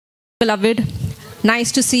Beloved,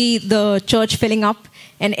 nice to see the church filling up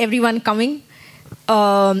and everyone coming.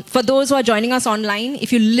 For those who are joining us online,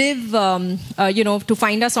 if you live, to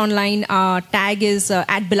find us online, our tag is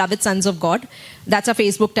at Beloved Sons of God. That's our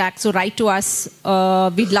Facebook tag. So write to us.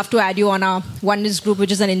 We'd love to add you on our Oneness group,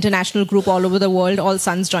 which is an international group all over the world. All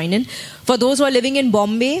sons join in. For those who are living in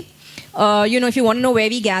Bombay, if you want to know where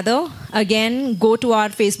we gather, again, go to our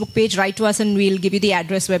Facebook page, write to us, and we'll give you the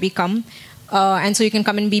address where we come. And so you can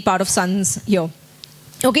come and be part of Sons here.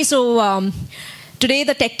 Okay, so today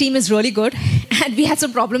the tech team is really good. And we had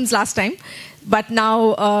some problems last time. But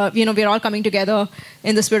now, we're all coming together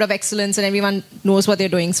in the spirit of excellence and everyone knows what they're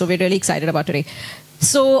doing. So we're really excited about today.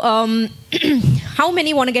 So how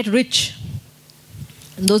many want to get rich?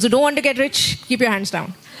 And those who don't want to get rich, keep your hands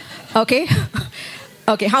down. Okay?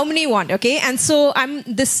 Okay, how many want? Okay, and so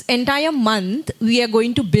this entire month, we are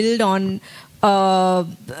going to build on, I'm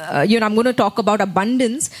going to talk about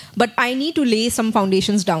abundance, but I need to lay some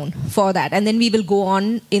foundations down for that. And then we will go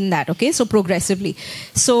on in that, okay? So progressively.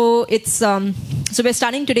 So it's, so we're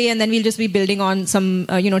starting today and then we'll just be building on some,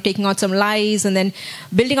 taking out some lies and then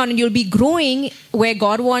building on, and you'll be growing where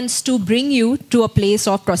God wants to bring you to a place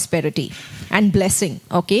of prosperity and blessing,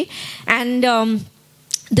 okay? And,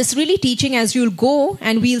 this really teaching as you'll go,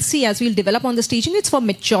 and we'll see as we'll develop on this teaching, it's for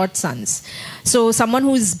matured sons. So someone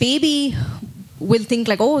who's baby will think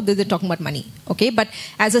like, oh, they're talking about money. Okay, but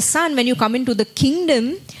as a son, when you come into the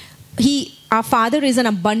kingdom, our father is an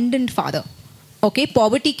abundant father. Okay,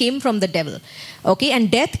 poverty came from the devil. Okay, and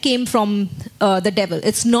death came from the devil.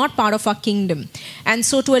 It's not part of our kingdom. And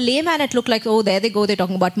so to a layman, it looked like, oh, there they go, they're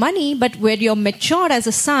talking about money. But when you're matured as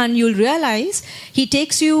a son, you'll realize he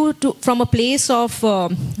takes you from a place of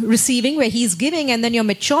receiving where he's giving, and then you're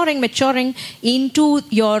maturing into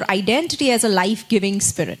your identity as a life-giving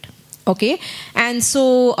spirit. Okay, and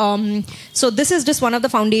so so this is just one of the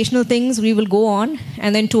foundational things. We will go on,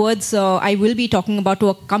 and then towards I will be talking about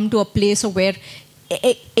to come to a place of where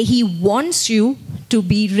he wants you to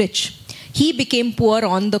be rich. He became poor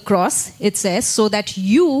on the cross, it says, so that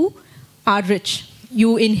you are rich.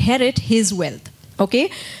 You inherit his wealth. Okay,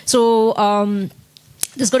 so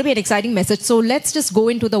this is going to be an exciting message. So let's just go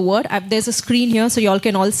into the word. There's a screen here so you all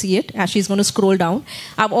can all see it as she's going to scroll down.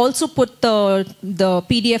 I've also put the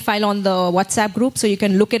PDF file on the WhatsApp group so you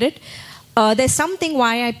can look at it. There's something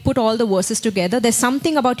why I put all the verses together. There's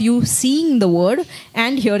something about you seeing the word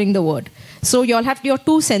and hearing the word. So you all have your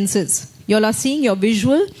two senses. You all are seeing your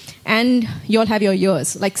visual and you all have your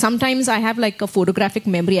ears. Like sometimes I have like a photographic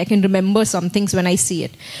memory. I can remember some things when I see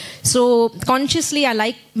it. So consciously I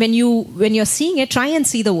like when you're seeing it, try and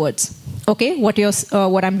see the words. Okay,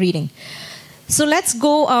 what I'm reading. So let's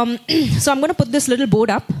go. So I'm going to put this little board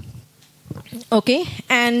up. Okay,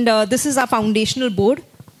 and this is our foundational board.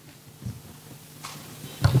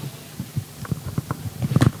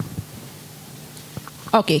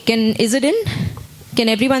 Okay, is it in? Can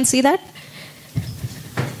everyone see that?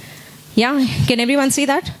 Yeah, can everyone see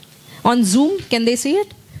that? On Zoom, can they see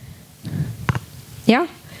it? Yeah?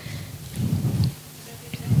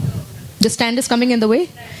 The stand is coming in the way?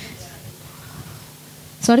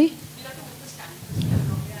 Sorry?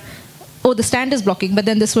 Oh, the stand is blocking, but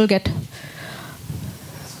then this will get...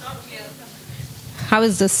 How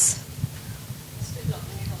is this?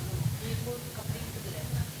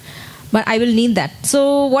 But I will need that.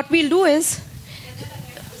 So what we'll do is...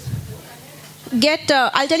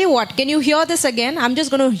 I'll tell you what, can you hear this again? I'm just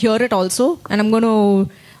going to hear it also, and I'm going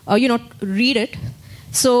to, read it.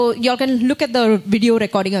 So y'all can look at the video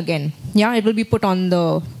recording again. Yeah, it will be put on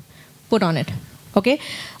it. Okay?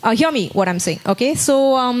 Hear me, what I'm saying. Okay?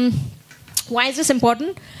 So, why is this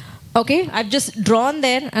important? Okay, I've just drawn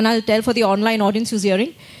there, and I'll tell for the online audience who's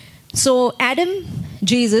hearing. So, Adam,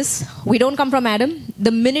 Jesus, we don't come from Adam.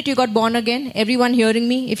 The minute you got born again, everyone hearing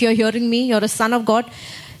me, if you're hearing me, you're a son of God.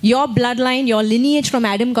 Your bloodline, your lineage from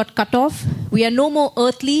Adam got cut off. We are no more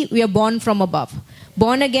earthly. We are born from above.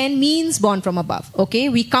 Born again means born from above. Okay?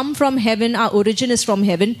 We come from heaven. Our origin is from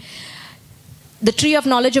heaven. The tree of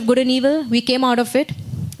knowledge of good and evil, we came out of it.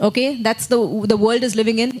 Okay? That's the world is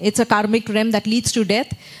living in. It's a karmic realm that leads to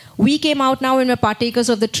death. We came out now and we're partakers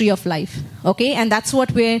of the tree of life. Okay? And that's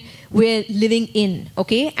what we're living in.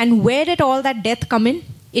 Okay? And where did all that death come in?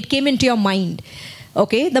 It came into your mind.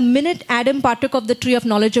 Okay, the minute Adam partook of the tree of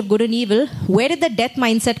knowledge of good and evil, where did the death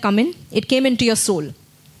mindset come in? It came into your soul,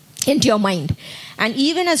 into your mind. And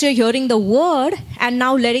even as you're hearing the word and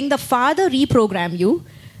now letting the Father reprogram you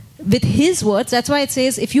with his words, that's why it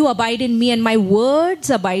says, if you abide in me and my words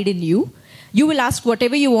abide in you, you will ask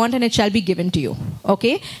whatever you want and it shall be given to you.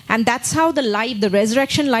 Okay? And that's how the life, the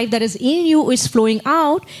resurrection life that is in you is flowing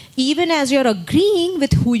out, even as you're agreeing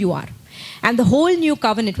with who you are. And the whole new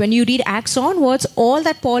covenant, when you read Acts onwards, all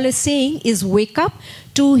that Paul is saying is wake up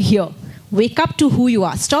to here. Wake up to who you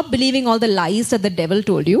are. Stop believing all the lies that the devil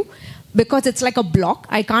told you, because it's like a block.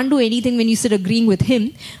 I can't do anything when you sit agreeing with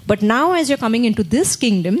him. But now as you're coming into this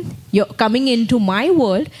kingdom, you're coming into my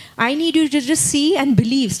world, I need you to just see and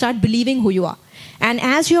believe. Start believing who you are. And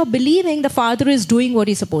as you're believing, the Father is doing what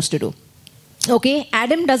he's supposed to do. Okay?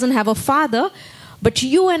 Adam doesn't have a father, but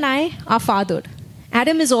you and I are fathered.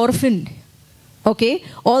 Adam is orphaned. Okay?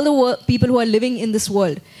 All the people who are living in this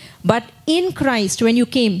world. But in Christ, when you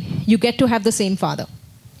came, you get to have the same Father.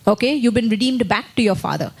 Okay? You've been redeemed back to your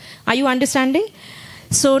Father. Are you understanding?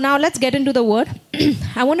 So now let's get into the word.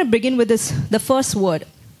 I want to begin with this, the first word.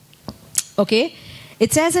 Okay?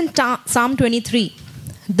 It says in Psalm 23,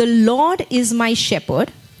 the Lord is my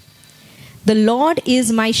shepherd. The Lord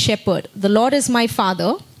is my shepherd. The Lord is my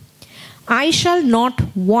Father. I shall not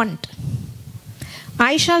want.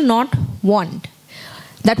 I shall not want.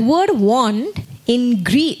 That word want in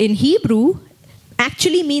Hebrew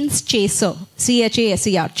actually means chaser.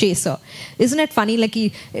 C-H-A-S-E-R, chaser. Isn't it funny? Like,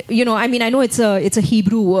 I know it's a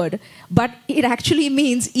Hebrew word, but it actually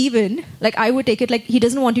means even, like I would take it like he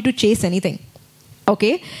doesn't want you to chase anything.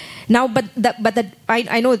 Okay? Now,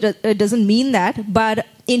 I know it doesn't mean that, but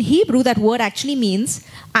in Hebrew that word actually means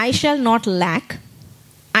I shall not lack,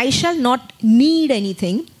 I shall not need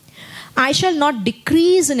anything, I shall not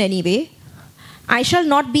decrease in any way, I shall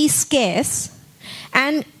not be scarce,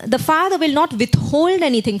 and the Father will not withhold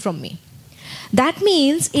anything from me. That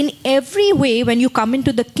means in every way when you come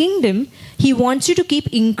into the kingdom, he wants you to keep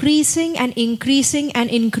increasing and increasing and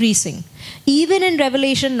increasing. Even in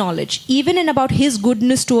revelation knowledge, even in about his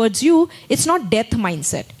goodness towards you, it's not death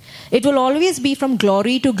mindset. It will always be from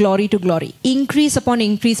glory to glory to glory. Increase upon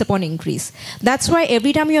increase upon increase. That's why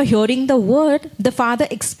every time you're hearing the word, the Father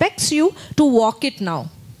expects you to walk it now.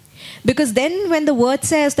 Because then when the word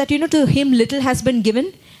says that, to him little has been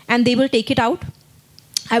given and they will take it out,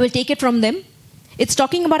 I will take it from them. It's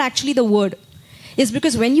talking about actually the word. It's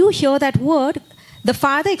because when you hear that word, the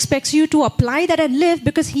Father expects you to apply that and live,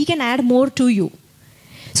 because he can add more to you.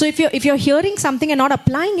 So if you're hearing something and not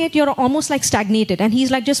applying it, you're almost like stagnated. And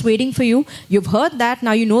he's like just waiting for you. You've heard that.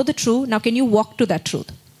 Now you know the truth. Now can you walk to that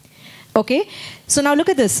truth? Okay. So now look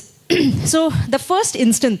at this. So the first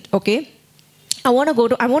instant, okay, I want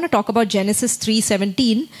to talk about Genesis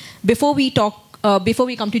 3:17 before we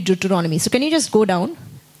come to Deuteronomy. So can you just go down?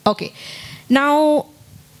 Okay. Now,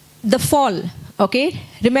 the fall, okay?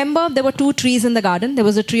 Remember, there were two trees in the garden. There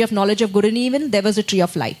was a tree of knowledge of good and evil. There was a tree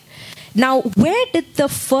of life. Now, where did the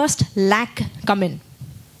first lack come in?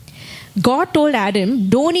 God told Adam,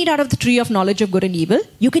 don't eat out of the tree of knowledge of good and evil.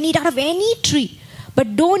 You can eat out of any tree,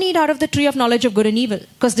 but don't eat out of the tree of knowledge of good and evil,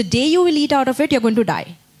 because the day you will eat out of it, you're going to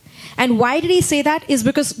die. And why did he say that? Is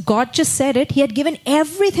because God just said it. He had given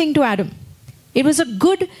everything to Adam. It was a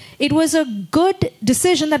good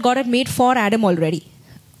decision that God had made for Adam already.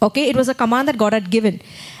 Okay, it was a command that God had given.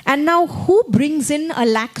 And now who brings in a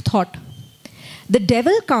lack thought? The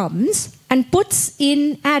devil comes and puts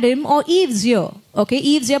in Adam or Eve's ear. Okay,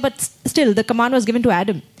 Eve's ear, but still the command was given to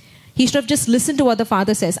Adam. He should have just listened to what the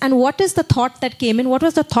Father says. And what is the thought that came in? What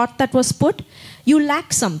was the thought that was put? You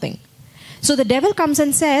lack something. So the devil comes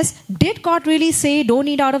and says, did God really say don't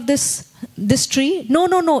eat out of this tree?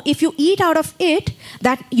 No. If you eat out of it,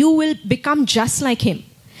 that you will become just like him.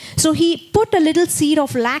 So he put a little seed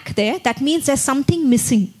of lack there. That means there's something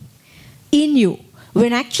missing in you,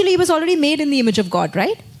 when actually he was already made in the image of God,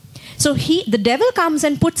 right? So the devil comes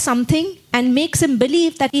and puts something and makes him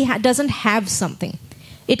believe that he doesn't have something.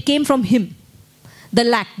 It came from him. The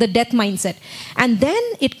lack, the death mindset. And then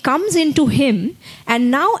it comes into him, and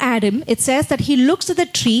now Adam, it says that he looks at the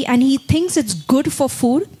tree and he thinks it's good for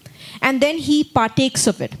food, and then he partakes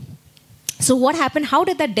of it. So what happened? How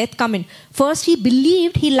did that death come in? First, he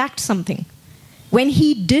believed he lacked something when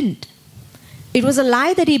he didn't. It was a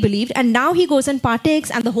lie that he believed, and now he goes and partakes,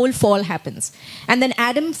 and the whole fall happens. And then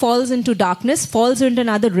Adam falls into darkness, falls into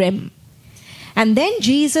another realm. And then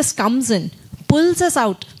Jesus comes in, pulls us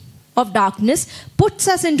out of darkness, puts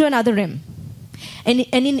us into another realm. And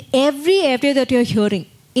in every area that you're hearing,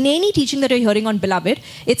 in any teaching that you're hearing on Beloved,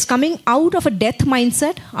 it's coming out of a death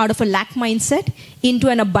mindset, out of a lack mindset, into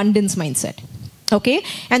an abundance mindset. Okay?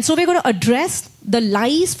 And so we're going to address the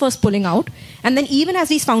lies first pulling out, and then even as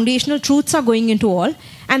these foundational truths are going into all,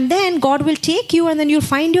 and then God will take you, and then you'll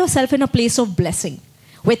find yourself in a place of blessing,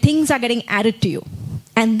 where things are getting added to you.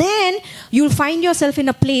 And then you'll find yourself in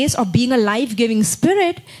a place of being a life-giving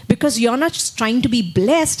spirit, because you're not just trying to be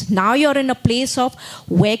blessed. Now you're in a place of,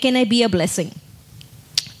 where can I be a blessing?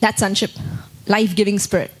 That's sonship, life-giving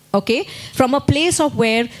spirit. Okay? From a place of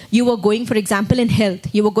where you were going, for example, in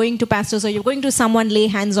health. You were going to pastors, or you're going to someone, lay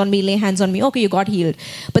hands on me, lay hands on me. Okay, you got healed.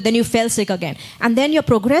 But then you fell sick again. And then you're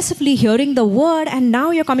progressively hearing the word, and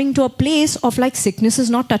now you're coming to a place of like sickness is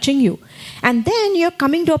not touching you. And then you're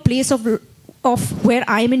coming to a place of where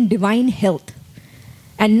I'm in divine health.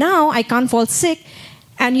 And now I can't fall sick,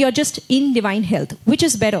 and you're just in divine health. Which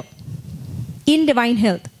is better? In divine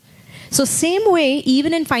health. So same way,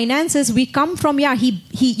 even in finances, we come from, he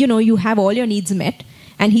you have all your needs met,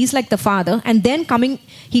 and he's like the father, and then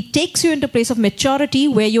he takes you into a place of maturity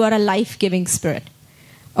where you are a life-giving spirit.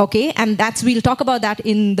 Okay, and we'll talk about that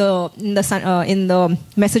in the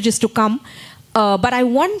messages to come. But I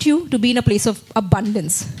want you to be in a place of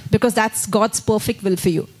abundance, because that's God's perfect will for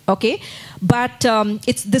you. Okay, but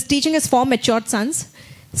this teaching is for matured sons.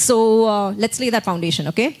 So let's lay that foundation.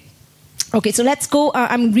 Okay, so let's go.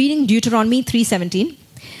 I'm reading Deuteronomy 3:17.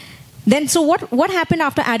 Then, so what happened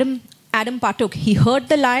after Adam partook? He heard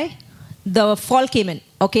the lie, the fall came in.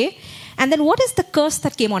 Okay, and then what is the curse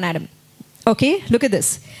that came on Adam? Okay, look at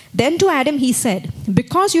this. Then to Adam he said,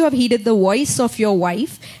 because you have heeded the voice of your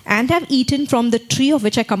wife and have eaten from the tree of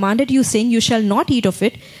which I commanded you, saying, you shall not eat of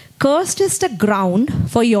it, cursed is the ground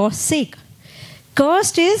for your sake.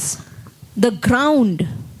 Cursed is the ground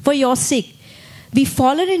for your sake. We've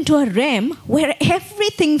fallen into a realm where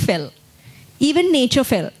everything fell. Even nature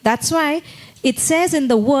fell. That's why it says in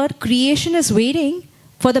the word, creation is waiting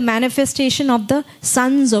for the manifestation of the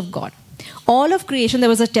sons of God. All of creation, there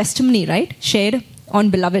was a testimony, right? Shared on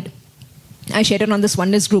Beloved. I shared it on this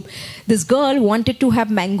oneness group. This girl wanted to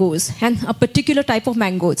have mangoes, and a particular type of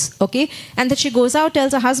mangoes, okay? And then she goes out,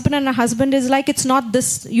 tells her husband, and her husband is like, it's not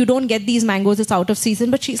this, you don't get these mangoes, it's out of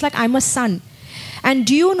season. But she's like, I'm a son. And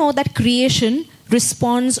do you know that creation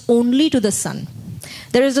responds only to the sun?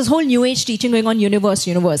 There is this whole new age teaching going on, universe,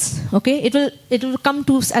 okay? It will come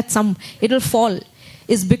to at some, it will fall.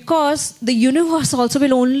 Is because the universe also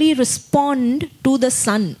will only respond to the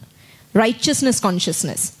sun. Righteousness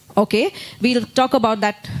consciousness. Okay? We'll talk about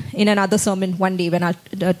that in another sermon one day when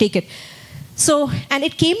I'll take it. So, and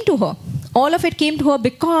it came to her. All of it came to her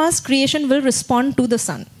because creation will respond to the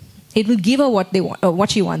sun. It will give her what they want,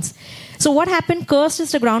 what she wants. So what happened? Cursed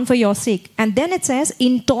is the ground for your sake. And then it says,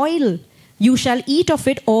 in toil you shall eat of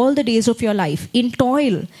it all the days of your life. In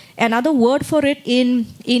toil. Another word for it in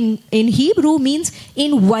Hebrew means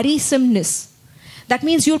in worrisomeness. That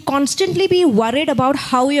means you'll constantly be worried about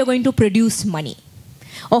how you're going to produce money,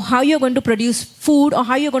 or how you're going to produce food, or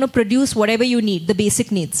how you're going to produce whatever you need, the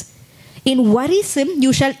basic needs. In worrisome,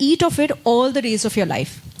 you shall eat of it all the days of your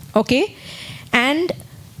life. Okay? And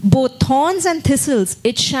both thorns and thistles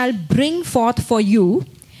it shall bring forth for you,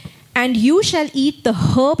 and you shall eat the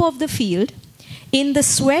herb of the field. In the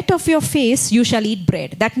sweat of your face you shall eat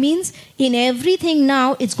bread. That means in everything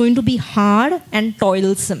now it's going to be hard and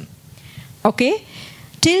toilsome. Okay?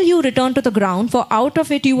 Till you return to the ground, for out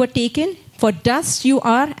of it you were taken, for dust you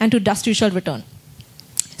are, and to dust you shall return.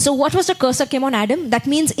 So what was the curse that came on Adam? That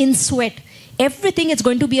means in sweat. Everything is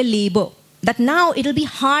going to be a labor. That now it'll be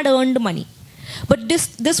hard-earned money. But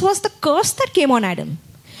this was the curse that came on Adam.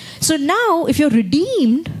 So now, if you're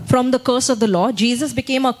redeemed from the curse of the law, Jesus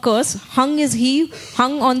became a curse, hung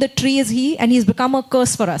on the tree is he, and he's become a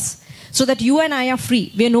curse for us. So that you and I are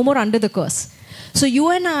free. We are no more under the curse. So you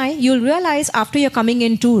and I, you'll realize after you're coming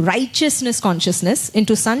into righteousness consciousness,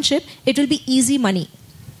 into sonship, it will be easy money.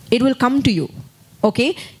 It will come to you.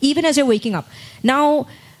 Okay? Even as you're waking up. Now,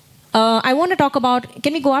 I want to talk about,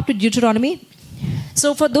 can we go up to Deuteronomy?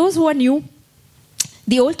 So for those who are new,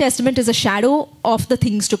 the Old Testament is a shadow of the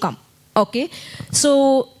things to come. Okay?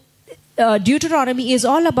 So, Deuteronomy is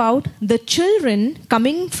all about the children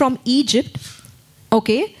coming from Egypt,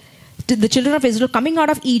 okay? The children of Israel coming out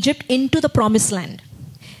of Egypt into the promised land.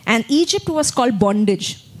 And Egypt was called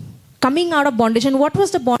bondage. Coming out of bondage. And what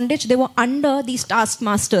was the bondage? They were under these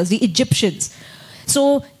taskmasters, the Egyptians.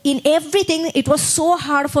 So, in everything, it was so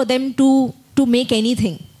hard for them to make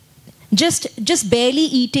anything. Just barely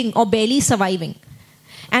eating or barely surviving.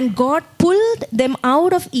 And God pulled them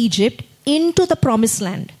out of Egypt into the promised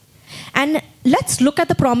land. And let's look at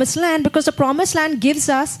the promised land, because the promised land gives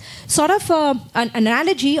us sort of an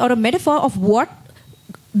analogy or a metaphor of what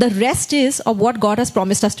the rest is of what God has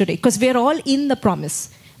promised us today. Because we're all in the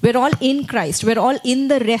promise. We're all in Christ. We're all in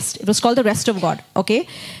the rest. It was called the rest of God. Okay?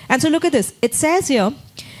 And so look at this. It says here,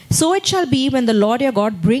 So it shall be when the Lord your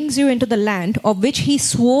God brings you into the land of which he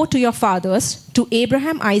swore to your fathers, to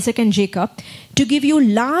Abraham, Isaac, and Jacob, to give you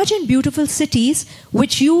large and beautiful cities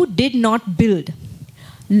which you did not build.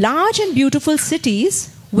 Large and beautiful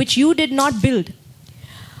cities which you did not build.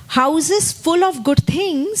 Houses full of good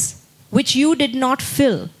things which you did not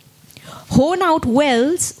fill. Horn out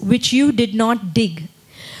wells which you did not dig.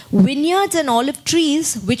 Vineyards and olive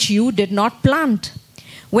trees which you did not plant.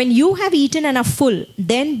 When you have eaten and are full,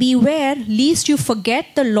 then beware lest you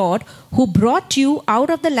forget the Lord who brought you out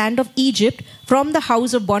of the land of Egypt from the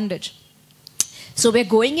house of bondage. So we're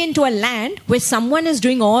going into a land where someone is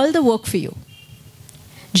doing all the work for you.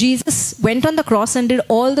 Jesus went on the cross and did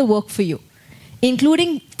all the work for you,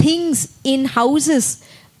 including things in houses,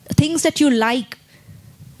 things that you like,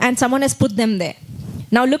 and someone has put them there.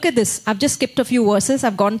 Now look at this. I've just skipped a few verses.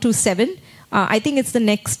 I've gone to 7. I think it's the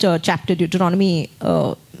next chapter, Deuteronomy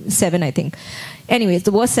 7, I think. Anyways,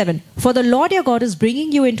 the verse 7. For the Lord your God is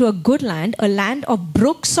bringing you into a good land, a land of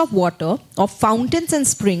brooks of water, of fountains and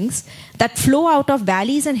springs that flow out of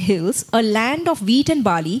valleys and hills, a land of wheat and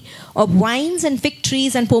barley, of wines and fig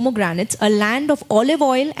trees and pomegranates, a land of olive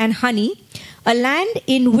oil and honey, a land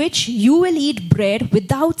in which you will eat bread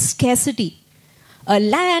without scarcity. A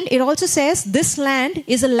land, it also says, this land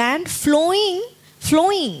is a land flowing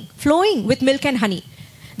with milk and honey.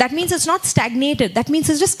 That means it's not stagnated. That means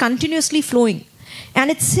it's just continuously flowing.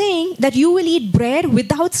 And it's saying that you will eat bread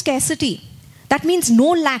without scarcity. That means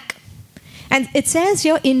no lack. And it says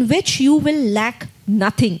here, in which you will lack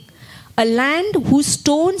nothing. A land whose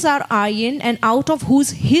stones are iron and out of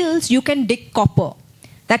whose hills you can dig copper.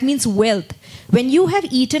 That means wealth. When you have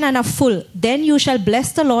eaten and are full, then you shall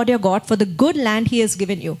bless the Lord your God for the good land he has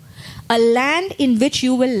given you. A land in which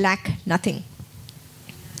you will lack nothing.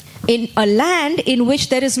 In a land in which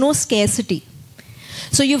there is no scarcity.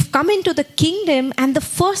 So you've come into the kingdom, and the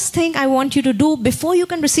first thing I want you to do before you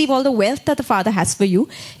can receive all the wealth that the Father has for you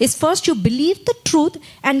is first you believe the truth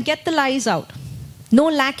and get the lies out. No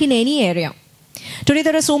lack in any area. Today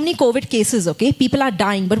there are so many COVID cases, okay? People are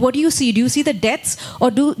dying. But what do you see? Do you see the deaths,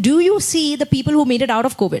 or do you see the people who made it out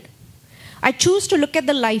of COVID? I choose to look at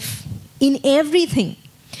the life in everything.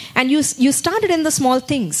 And you started in the small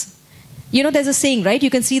things. You know, there's a saying, right? You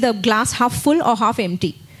can see the glass half full or half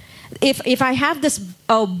empty. If I have this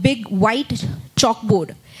big white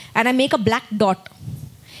chalkboard and I make a black dot,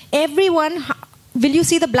 everyone, will you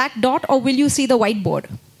see the black dot or will you see the whiteboard?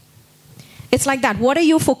 It's like that. What are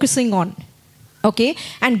you focusing on? Okay?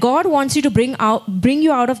 And God wants you to bring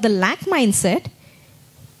you out of the lack mindset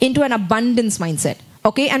into an abundance mindset.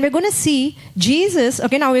 Okay? And we're going to see Jesus.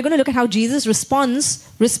 Okay, now we're going to look at how Jesus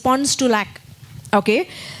responds to lack. Okay?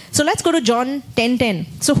 So let's go to John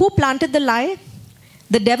 10:10. So who planted the lie?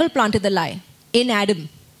 The devil planted the lie in Adam.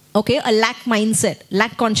 Okay? A lack mindset,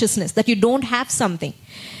 lack consciousness, that you don't have something.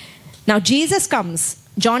 Now Jesus comes,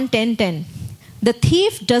 John 10:10. The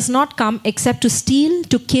thief does not come except to steal,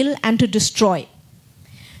 to kill, and to destroy.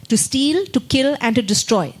 To steal, to kill, and to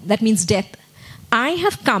destroy. That means death. I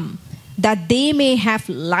have come that they may have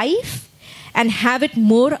life and have it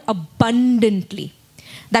more abundantly.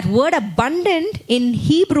 That word abundant in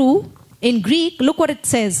Hebrew, in Greek, look what it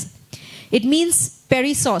says. It means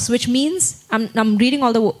perisos, which means, I'm reading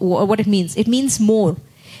what it means. It means more.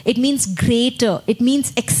 It means greater. It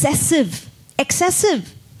means excessive.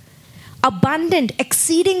 Excessive. Abundant,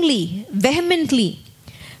 exceedingly, vehemently.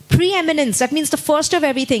 Preeminence, that means the first of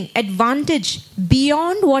everything. Advantage,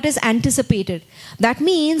 beyond what is anticipated. That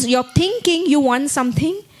means you're thinking you want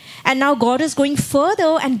something, and now God is going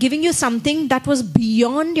further and giving you something that was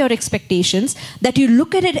beyond your expectations, that you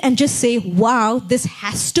look at it and just say, wow, this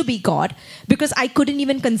has to be God, because I couldn't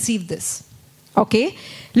even conceive this. Okay?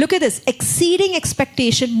 Look at this. Exceeding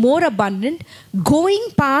expectation, more abundant,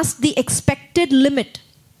 going past the expected limit.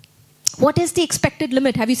 What is the expected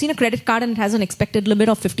limit? Have you seen a credit card and it has an expected limit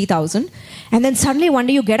of 50,000? And then suddenly one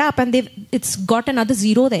day you get up and it's got another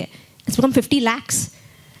zero there. It's become 50 lakhs.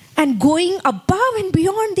 And going above and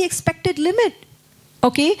beyond the expected limit.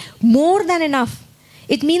 Okay? More than enough.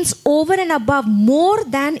 It means over and above, more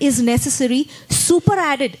than is necessary, super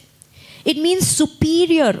added. It means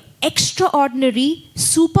superior, extraordinary,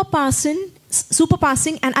 superpassing,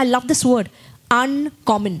 and I love this word,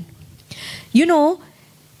 uncommon. You know,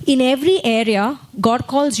 in every area, God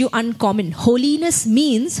calls you uncommon. Holiness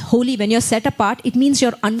means holy. When you're set apart, it means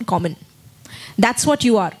you're uncommon. That's what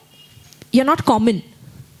you are. You're not common.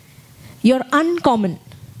 You're uncommon.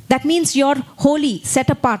 That means you're holy, set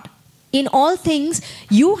apart. In all things,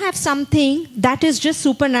 you have something that is just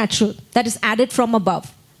supernatural, that is added from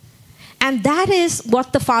above. And that is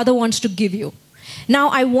what the Father wants to give you. Now,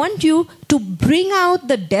 I want you to bring out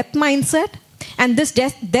the death mindset. And this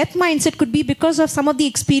death mindset could be because of some of the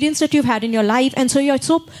experience that you've had in your life. And so you're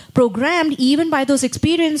so programmed even by those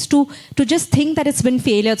experiences to just think that it's been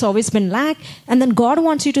failure, it's always been lack. And then God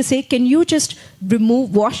wants you to say, can you just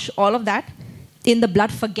wash all of that in the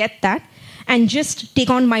blood, forget that, and just take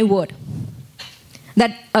on my word.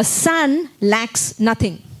 That a son lacks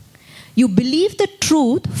nothing. You believe the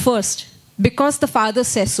truth first because the Father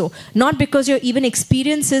says so, not because your even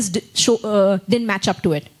experiences didn't match up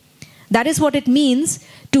to it. That is what it means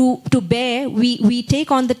to bear. We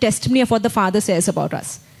take on the testimony of what the Father says about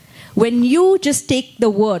us. When you just take the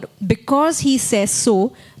word, because he says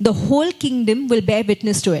so, the whole kingdom will bear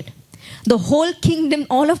witness to it. The whole kingdom,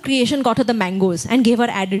 all of creation got her the mangoes and gave her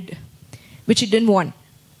added, which she didn't want.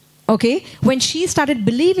 Okay? When she started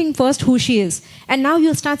believing first who she is, and now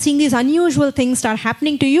you'll start seeing these unusual things start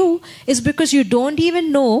happening to you, is because you don't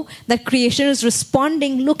even know that creation is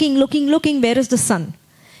responding, looking, where is the sun?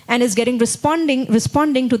 And is getting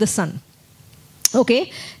responding to the Son.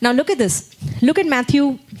 Okay? Now look at this. Look at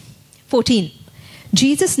Matthew 14.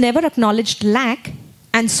 Jesus never acknowledged lack,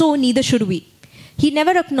 and so neither should we. He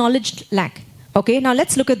never acknowledged lack. Okay? Now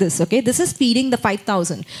let's look at this. Okay? This is feeding the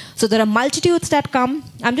 5,000. So there are multitudes that come.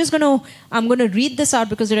 I'm going to read this out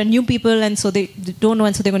because there are new people, and so they don't know,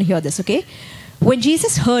 and so they're going to hear this. Okay? When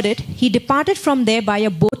Jesus heard it, he departed from there by a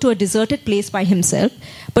boat to a deserted place by himself.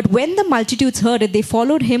 But when the multitudes heard it, they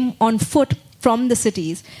followed him on foot from the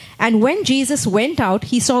cities. And when Jesus went out,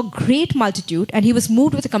 he saw a great multitude, and he was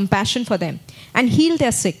moved with compassion for them, and healed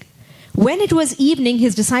their sick. When it was evening,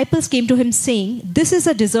 his disciples came to him, saying, "This is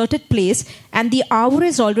a deserted place, and the hour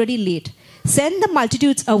is already late. Send the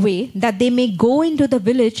multitudes away, that they may go into the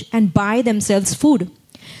village and buy themselves food."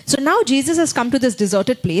 So now Jesus has come to this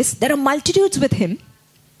deserted place. There are multitudes with him.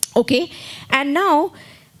 Okay? And now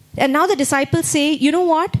the disciples say, you know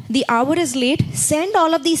what? The hour is late. Send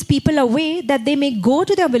all of these people away that they may go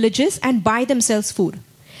to their villages and buy themselves food.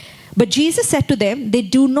 But Jesus said to them, they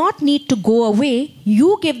do not need to go away.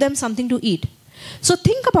 You give them something to eat. So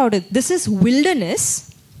think about it. This is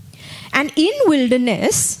wilderness. And in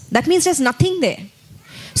wilderness, that means there's nothing there.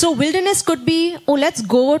 So wilderness could be, oh, let's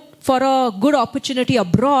go for a good opportunity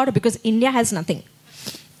abroad because India has nothing.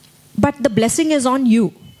 But the blessing is on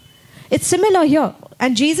you. It's similar here.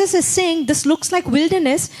 And Jesus is saying, this looks like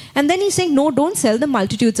wilderness. And then he's saying, no, don't sell the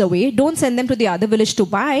multitudes away. Don't send them to the other village to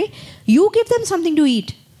buy. You give them something to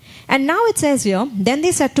eat. And now it says here, then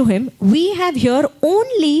they said to him, we have here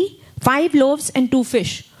only 5 loaves and 2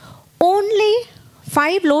 fish. Only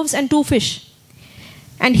 5 loaves and 2 fish.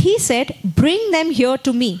 And he said, bring them here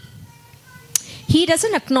to me. He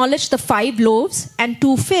doesn't acknowledge the 5 loaves and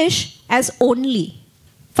 2 fish as only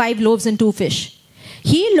 5 loaves and 2 fish.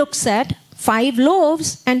 He looks at 5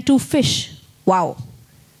 loaves and 2 fish. Wow,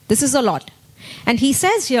 this is a lot. And he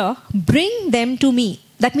says here, bring them to me.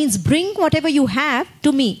 That means bring whatever you have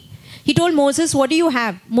to me. He told Moses, what do you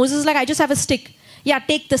have? Moses is like, I just have a stick. Yeah,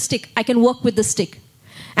 take the stick. I can work with the stick.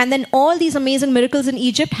 And then all these amazing miracles in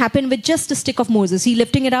Egypt happen with just a stick of Moses. He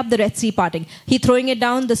lifting it up, the Red Sea parting. He throwing it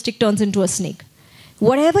down, the stick turns into a snake.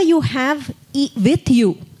 Whatever you have with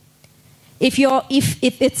you, if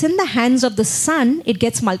it's in the hands of the Son, it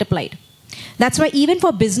gets multiplied. That's why even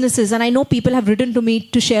for businesses, and I know people have written to me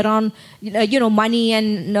to share on, money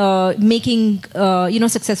and making,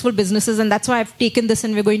 successful businesses, and that's why I've taken this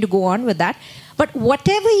and we're going to go on with that. But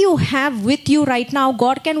whatever you have with you right now,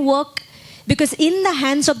 God can work, because in the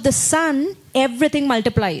hands of the Son, everything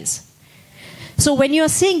multiplies. So when you're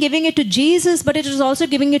saying giving it to Jesus, but it is also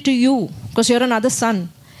giving it to you, because you're another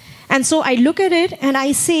son. And so I look at it and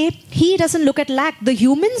I say, he doesn't look at lack. The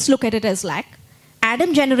humans look at it as lack.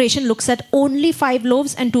 Adam generation looks at only 5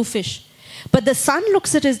 loaves and 2 fish. But the Son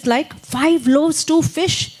looks at it like 5 loaves, 2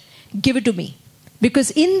 fish. Give it to me. Because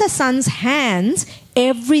in the Son's hands,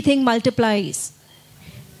 everything multiplies.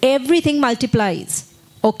 Everything multiplies.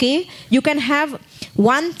 Okay? You can have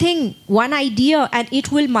one thing, one idea, and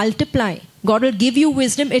it will multiply. God will give you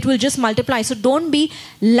wisdom, it will just multiply. So don't be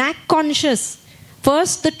lack conscious.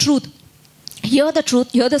 First, the truth. Hear the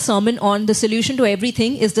truth, hear the sermon on the solution to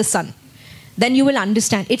everything is the Son. Then you will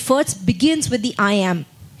understand. It first begins with the I am.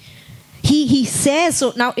 He says,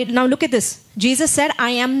 so now look at this. Jesus said,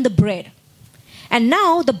 I am the bread. And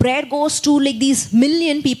now the bread goes to like these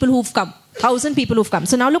million people who've come. 1,000 people who've come.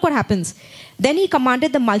 So now look what happens. Then he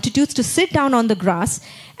commanded the multitudes to sit down on the grass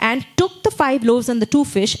and took the 5 loaves and the 2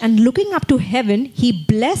 fish, and looking up to heaven, he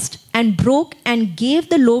blessed and broke and gave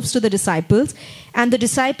the loaves to the disciples, and the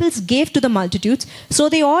disciples gave to the multitudes. So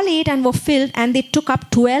they all ate and were filled, and they took up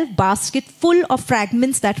 12 baskets full of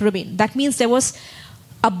fragments that remained. That means there was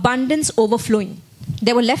abundance overflowing.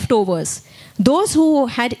 There were leftovers. Those who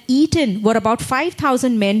had eaten were about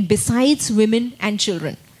 5,000 men, besides women and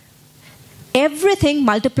children. Everything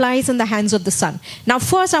multiplies in the hands of the Son. Now,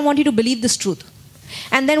 first, I want you to believe this truth.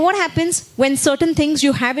 And then what happens when certain things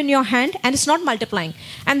you have in your hand and it's not multiplying?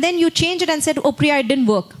 And then you change it and said, oh, Priya, it didn't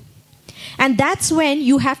work. And that's when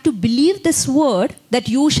you have to believe this word that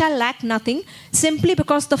you shall lack nothing simply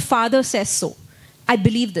because the Father says so. I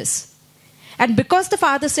believe this. And because the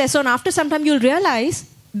Father says so, and after some time you'll realize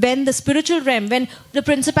when the spiritual realm, when the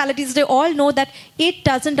principalities, they all know that it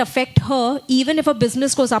doesn't affect her, even if her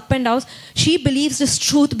business goes up and down. She believes this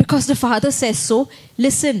truth because the Father says so.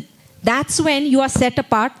 Listen, that's when you are set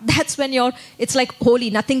apart. That's when it's like holy,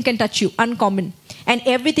 nothing can touch you, uncommon. And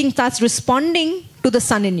everything starts responding to the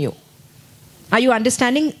Son in you. Are you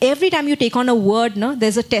understanding? Every time you take on a word,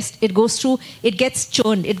 there's a test. It goes through, it gets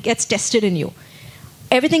churned, it gets tested in you.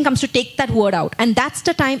 Everything comes to take that word out. And that's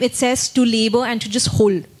the time it says to labor and to just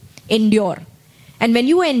hold, endure. And when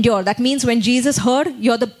you endure, that means when Jesus heard,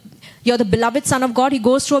 you're the beloved Son of God, he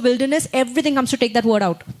goes through a wilderness, everything comes to take that word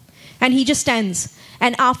out. And he just stands.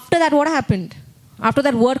 And after that, what happened? After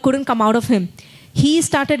that word couldn't come out of him, he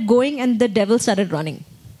started going and the devil started running.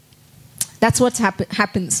 That's what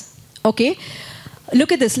happens. Okay?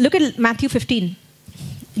 Look at this. Look at Matthew 15.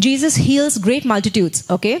 Jesus heals great multitudes.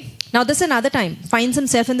 Okay? Now this another time, finds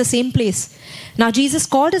himself in the same place. Now Jesus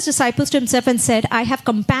called his disciples to himself and said, I have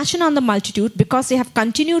compassion on the multitude because they have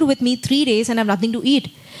continued with me 3 days and have nothing to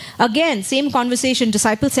eat. Again, same conversation.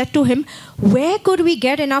 Disciples said to him, where could we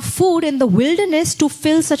get enough food in the wilderness to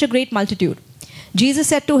fill such a great multitude? Jesus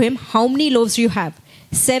said to him, how many loaves do you have?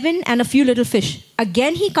 7 and a few little fish.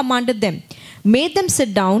 Again he commanded them, made them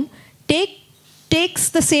sit down, takes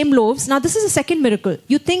the same loaves. Now this is a second miracle.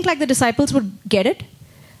 You think like the disciples would get it?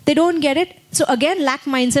 They don't get it. So again, lack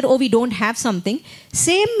mindset, oh, we don't have something.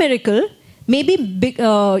 Same miracle, maybe big,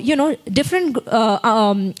 different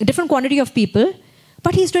quantity of people,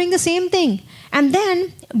 but he's doing the same thing. And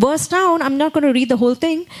then, verse down, I'm not going to read the whole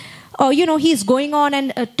thing. He's going on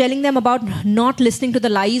and telling them about not listening to the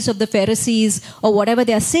lies of the Pharisees or whatever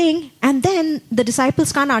they are saying. And then the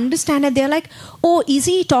disciples can't understand it. They're like, oh, is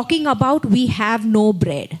he talking about we have no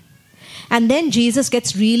bread? And then Jesus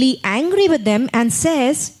gets really angry with them and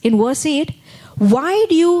says in verse 8, why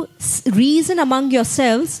do you reason among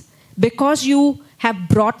yourselves because you have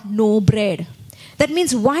brought no bread? That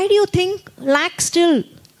means, why do you think lack still?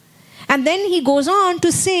 And then he goes on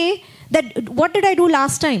to say that, what did I do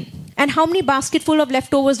last time? And how many basketful of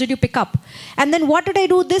leftovers did you pick up? And then what did I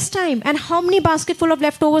do this time? And how many basketful of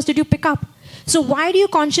leftovers did you pick up? So why do you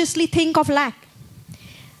consciously think of lack?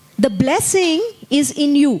 The blessing is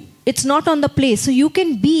in you. It's not on the place. So you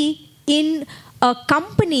can be in a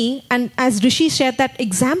company, and as Rishi shared that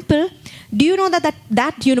example, do you know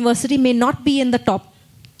that university may not be in the top?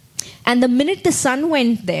 And the minute the Son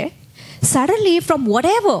went there, suddenly from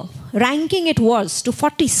whatever ranking it was to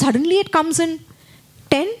 40, suddenly it comes in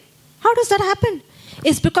 10. How does that happen?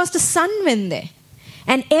 It's because the Son went there.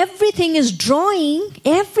 And everything is drawing,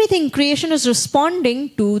 everything, creation is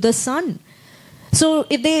responding to the Son. So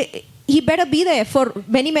he better be there for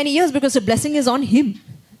many, many years because the blessing is on him.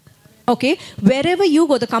 Okay? Wherever you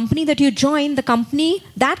go, the company that you join, that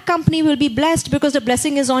company will be blessed because the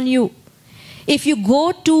blessing is on you. If you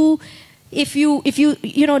go to, if you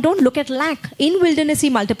don't look at lack. In wilderness he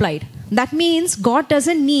multiplied. That means God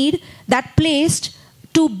doesn't need that place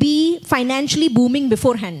to be financially booming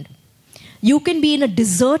beforehand. You can be in a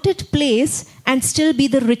deserted place and still be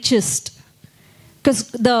the richest.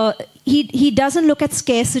 Because he doesn't look at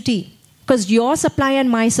scarcity. Because your supply and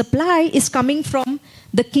my supply is coming from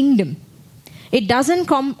the kingdom. It doesn't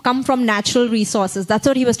come from natural resources. That's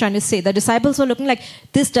what he was trying to say. The disciples were looking like,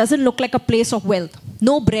 this doesn't look like a place of wealth.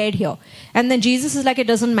 No bread here. And then Jesus is like, it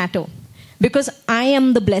doesn't matter. Because I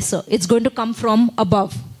am the blesser. It's going to come from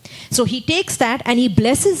above. So he takes that and he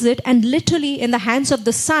blesses it, and literally in the hands of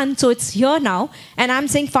the Son. So it's here now. And I'm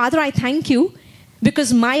saying, Father, I thank you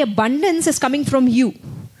because my abundance is coming from you.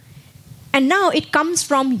 And now it comes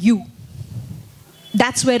from you.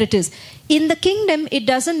 That's where it is. In the kingdom, it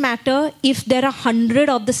doesn't matter if there are 100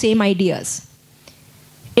 of the same ideas.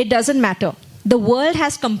 It doesn't matter. The world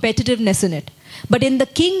has competitiveness in it. But in the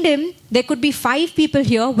kingdom, there could be 5 people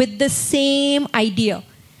here with the same idea.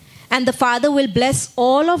 And the Father will bless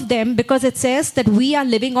all of them because it says that we are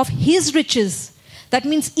living off his riches. That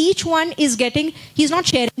means each one is getting, he's not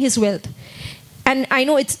sharing his wealth. And I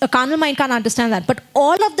know it's a carnal mind can't understand that. But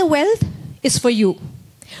all of the wealth is for you.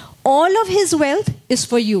 All of his wealth is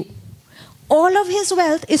for you. All of his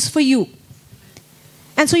wealth is for you.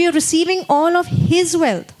 And so you're receiving all of his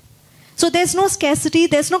wealth. So there's no scarcity,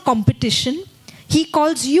 there's no competition. He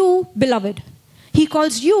calls you beloved. He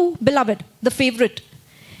calls you beloved, the favorite.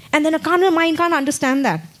 And then a carnal mind can't understand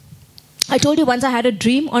that. I told you once I had a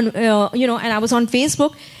dream on, and I was on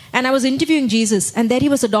Facebook and I was interviewing Jesus, and there he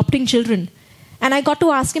was adopting children. And I got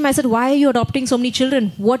to ask him, I said, why are you adopting so many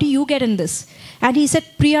children? What do you get in this? And he said,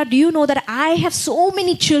 Priya, do you know that I have so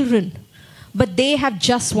many children, but they have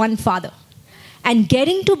just one father. And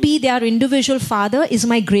getting to be their individual father is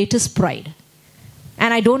my greatest pride.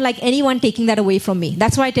 And I don't like anyone taking that away from me.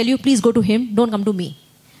 That's why I tell you, please go to him, don't come to me.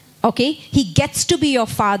 Okay? He gets to be your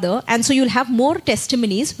father, and so you'll have more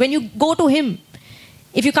testimonies when you go to him.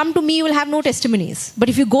 If you come to me, you will have no testimonies. But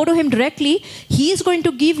if you go to him directly, he is going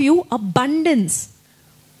to give you abundance.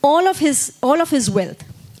 All of his wealth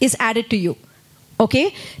is added to you.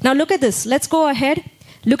 Okay? Now look at this. Let's go ahead.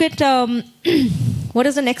 Look at, what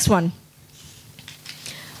is the next one?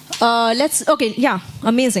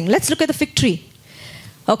 Amazing. Let's look at the fig tree.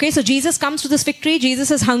 Okay, so Jesus comes to this fig tree.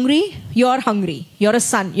 Jesus is hungry. You're hungry. You're a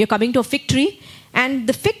son. You're coming to a fig tree. And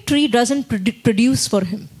the fig tree doesn't produce for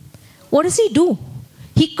him. What does he do?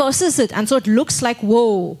 He curses it. And so it looks like,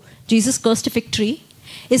 whoa, Jesus cursed a fig tree.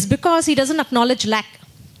 It's because he doesn't acknowledge lack.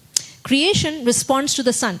 Creation responds to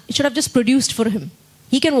the sun. It should have just produced for him.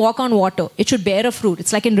 He can walk on water. It should bear a fruit.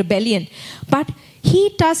 It's like in rebellion. But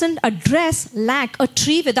he doesn't address lack. A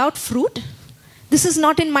tree without fruit? This is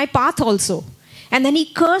not in my path also. And then he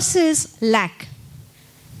curses lack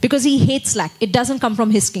because he hates lack. It doesn't come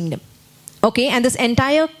from his kingdom. Okay, and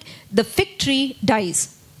the fig tree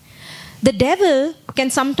dies. The devil can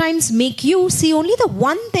sometimes make you see only the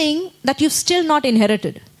one thing that you've still not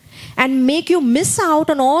inherited and make you miss out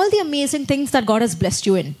on all the amazing things that God has blessed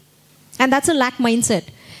you in. And that's a lack mindset.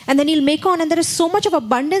 And then he'll make on, and there is so much of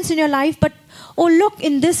abundance in your life, but oh look,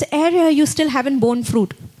 in this area you still haven't borne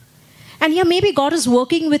fruit. And yeah, maybe God is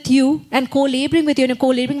working with you and co-laboring with you and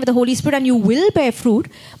co-laboring with the Holy Spirit, and you will bear fruit.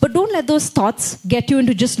 But don't let those thoughts get you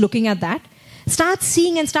into just looking at that. Start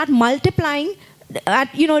seeing and start multiplying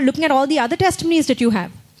at, looking at all the other testimonies that you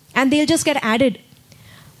have. And they'll just get added.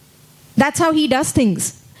 That's how he does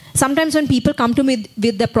things. Sometimes when people come to me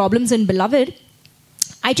with their problems in Beloved,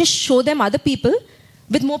 I just show them other people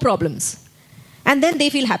with more problems. And then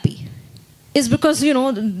they feel happy. It's because,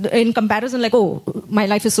 in comparison, like, oh, my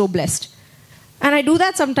life is so blessed. And I do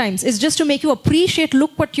that sometimes. It's just to make you appreciate,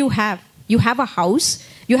 look what you have. You have a house,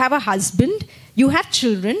 you have a husband, you have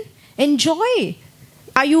children. Enjoy.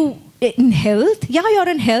 Are you in health? Yeah, you're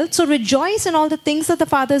in health. So rejoice in all the things that the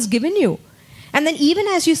Father has given you. And then even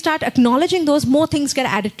as you start acknowledging those, more things get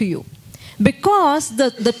added to you. Because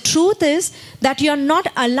the truth is that you're not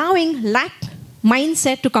allowing lack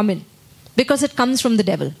mindset to come in. Because it comes from the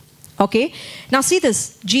devil. Okay? Now see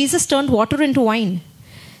this. Jesus turned water into wine.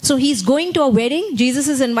 So he's going to a wedding. Jesus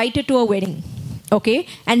is invited to a wedding. Okay?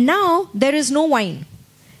 And now there is no wine.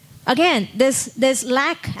 Again, there's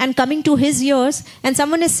lack and coming to his ears, and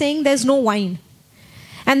someone is saying there's no wine.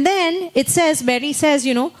 And then it says, Mary says,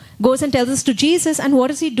 goes and tells this to Jesus, and what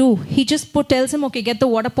does he do? He just tells him, okay, get the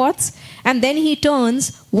water pots, and then he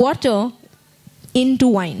turns water into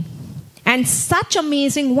wine. And such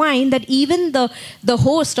amazing wine that even the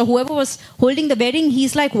host or whoever was holding the wedding,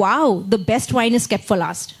 he's like, wow, the best wine is kept for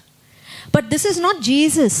last. But this is not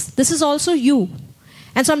Jesus. This is also you.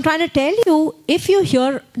 And so I'm trying to tell you, if you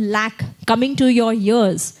hear lack coming to your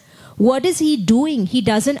ears, what is he doing? He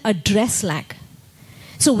doesn't address lack.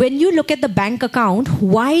 So when you look at the bank account,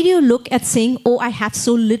 why do you look at saying, oh, I have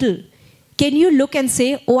so little? Can you look and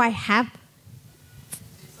say, oh, I have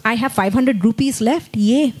 500 rupees left.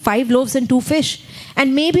 Yay, 5 loaves and 2 fish.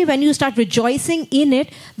 And maybe when you start rejoicing in it,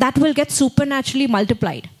 that will get supernaturally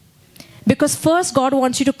multiplied. Because first God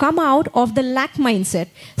wants you to come out of the lack mindset.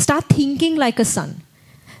 Start thinking like a son.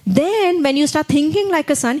 Then when you start thinking like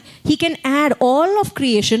a son, he can add all of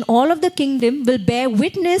creation, all of the kingdom will bear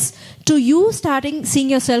witness to you starting seeing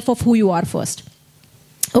yourself of who you are first.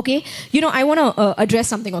 Okay, I want to address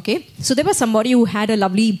something, okay? So there was somebody who had a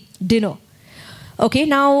lovely dinner. Okay,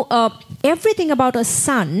 now everything about a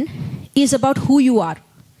son is about who you are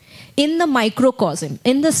in the microcosm,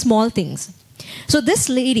 in the small things. So this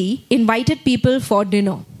lady invited people for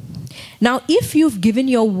dinner. Now, if you've given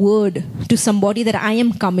your word to somebody that I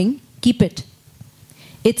am coming, keep it.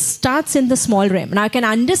 It starts in the small realm. Now, I can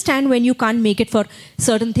understand when you can't make it for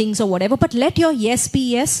certain things or whatever, but let your yes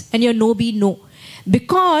be yes and your no be no.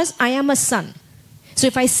 Because I am a son. So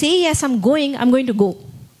if I say yes, I'm going to go.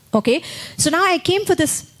 Okay? So now I came for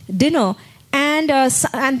this dinner, and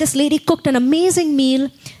this lady cooked an amazing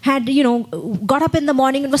meal, had, got up in the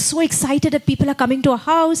morning and was so excited that people are coming to her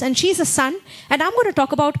house, and she's a son. And I'm going to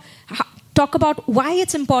talk talk about why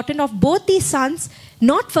it's important of both these sons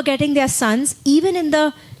not forgetting their sons, even in the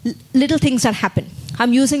little things that happen.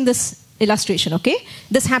 I'm using this illustration, okay?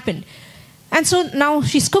 This happened. And so now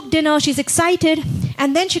she's cooked dinner, she's excited,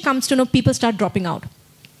 and then she comes to know people start dropping out.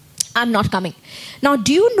 I'm not coming. Now,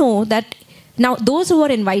 do you know that, now those who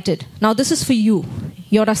are invited, now this is for you.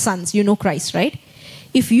 You're our sons, you know Christ, right?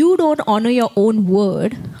 If you don't honor your own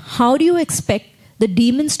word, how do you expect the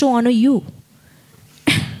demons to honor you?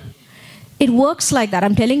 It works like that,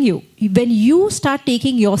 I'm telling you. When you start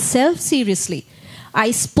taking yourself seriously, I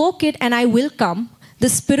spoke it and I will come, the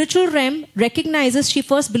spiritual realm recognizes she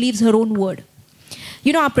first believes her own word.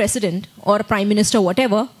 You know, our president or a prime minister,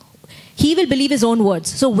 whatever, he will believe his own words.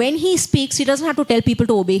 So when he speaks, he doesn't have to tell people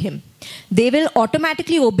to obey him. They will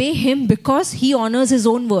automatically obey him because he honors his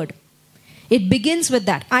own word. It begins with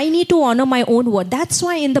that. I need to honor my own word. That's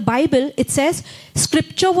why in the Bible, it says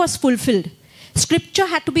scripture was fulfilled. Scripture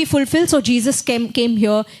had to be fulfilled, so Jesus came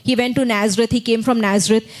here. He went to Nazareth. He came from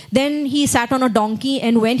Nazareth. Then he sat on a donkey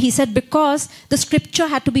and went. He said, because the scripture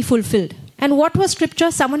had to be fulfilled. And what was scripture?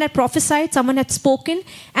 Someone had prophesied, someone had spoken,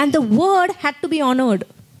 and the word had to be honored.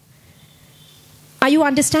 Are you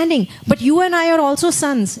understanding? But you and I are also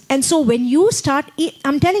sons. And so when you start,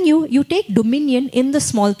 I'm telling you, you take dominion in the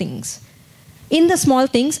small things. In the small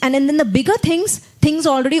things, and in the bigger things, things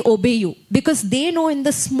already obey you. Because they know in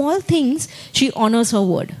the small things, she honors her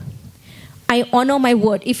word. I honor my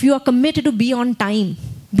word. If you are committed to be on time,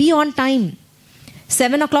 be on time.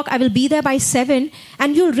 7 o'clock, I will be there by 7.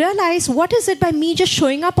 And you'll realize, what is it by me just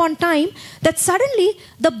showing up on time, that suddenly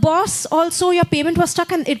the boss also, your payment was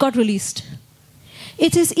stuck and it got released.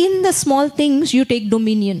 It is in the small things you take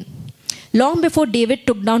dominion. Long before David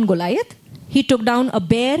took down Goliath, he took down a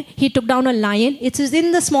bear, he took down a lion. It is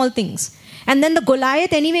in the small things. And then the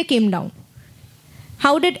Goliath anyway came down.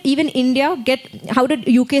 How did even India how did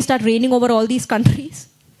UK start reigning over all these countries?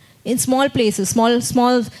 In small places, small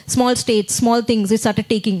states, small things they started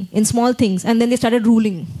taking in small things, and then they started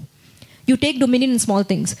ruling. You take dominion in small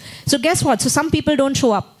things. So guess what? So some people don't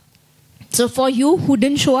show up. So for you who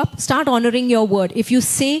didn't show up, start honoring your word. If you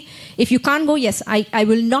say, if you can't go, yes, I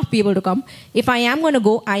will not be able to come. If I am going to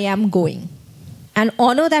go, I am going. And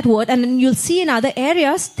honor that word, and then you'll see in other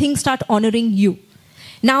areas, things start honoring you.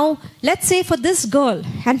 Now, let's say for this girl,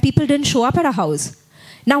 and people didn't show up at her house.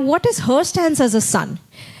 Now, what is her stance as a son?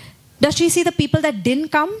 Does she see the people that didn't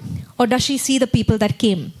come, or does she see the people that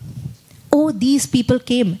came? Oh, these people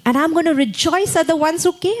came, and I'm going to rejoice at the ones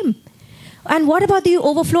who came. And what about the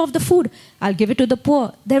overflow of the food? I'll give it to the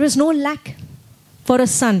poor. There is no lack for a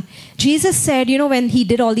son. Jesus said, you know, when he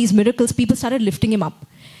did all these miracles, people started lifting him up.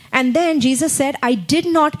 And then Jesus said,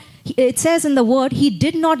 it says in the word, he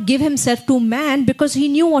did not give himself to man because he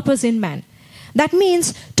knew what was in man. That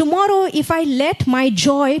means tomorrow, if I let my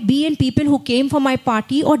joy be in people who came for my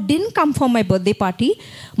party or didn't come for my birthday party,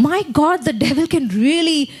 my God, the devil can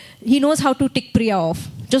really, he knows how to tick Priya off.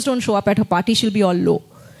 Just don't show up at her party, she'll be all low.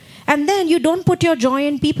 And then you don't put your joy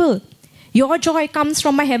in people. Your joy comes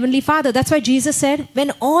from my heavenly Father. That's why Jesus said,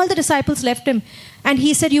 when all the disciples left him, and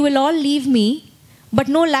he said, you will all leave me, but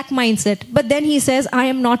no lack mindset. But then he says, I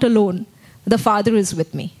am not alone. The Father is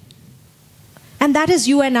with me. And that is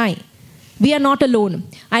you and I. We are not alone.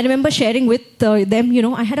 I remember sharing with them, you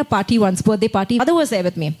know, I had a party once, birthday party. Father was there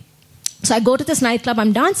with me. So I go to this nightclub,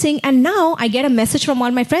 I'm dancing, and now I get a message from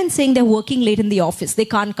all my friends saying they're working late in the office. They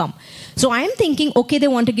can't come. So I'm thinking, okay, they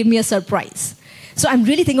want to give me a surprise. So I'm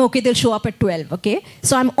really thinking, okay, they'll show up at 12, okay?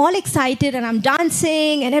 So I'm all excited and I'm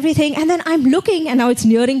dancing and everything. And then I'm looking and now it's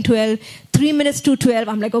nearing 12, 3 minutes to 12.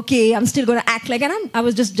 I'm like, okay, I'm still going to act like, and I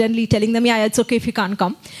was just generally telling them, yeah, it's okay if you can't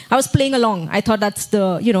come. I was playing along. I thought that's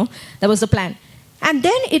the, you know, that was the plan. And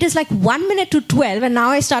then it is like 1 minute to 12. And now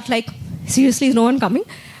I start like, seriously, is no one coming?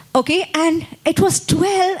 Okay, and it was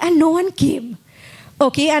 12 and no one came.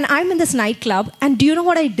 Okay, and I'm in this nightclub. And do you know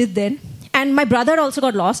what I did then? And my brother also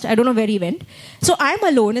got lost. I don't know where he went. So I'm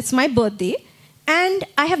alone. It's my birthday. And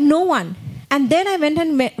I have no one. And then I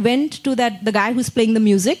went to the guy who's playing the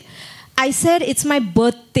music. I said, it's my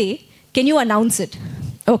birthday. Can you announce it?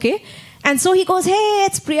 Okay. And so he goes, hey,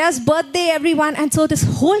 it's Priya's birthday, everyone. And so this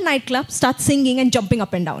whole nightclub starts singing and jumping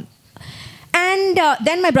up and down. And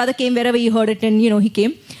then my brother came wherever he heard it. And, you know, he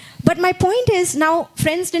came. But my point is, now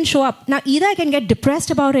friends didn't show up. Now either I can get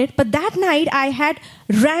depressed about it, but that night I had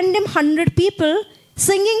random 100 people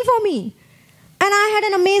singing for me. And I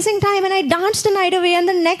had an amazing time and I danced the night away. And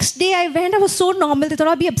the next day I went, I was so normal. They thought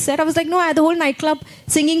I'd be upset. I was like, no, I had the whole nightclub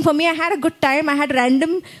singing for me. I had a good time. I had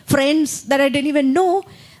random friends that I didn't even know.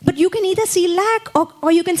 But you can either see lack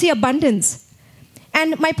or you can see abundance.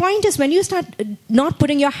 And my point is, when you start not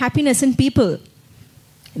putting your happiness in people,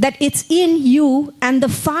 that it's in you and the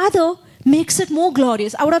Father makes it more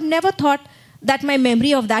glorious. I would have never thought that my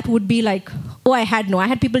memory of that would be like, oh, I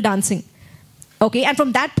had people dancing. Okay, and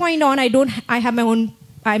from that point on,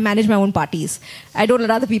 I manage my own parties. I don't let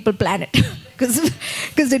other people plan it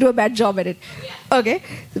because they do a bad job at it. Okay,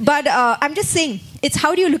 but I'm just saying, it's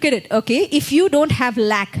how do you look at it, okay? If you don't have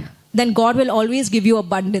lack, then God will always give you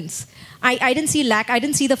abundance. I didn't see lack. I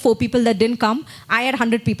didn't see the 4 people that didn't come. I had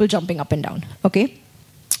 100 people jumping up and down, okay?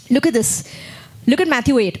 Look at this. Look at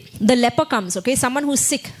Matthew 8. The leper comes, okay? Someone who's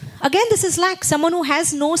sick. Again, this is lack. Someone who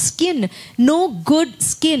has no skin, no good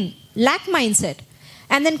skin. Lack mindset.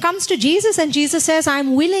 And then comes to Jesus and Jesus says,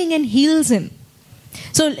 I'm willing, and heals him.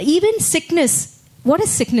 So even sickness, what is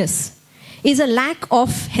sickness? Is a lack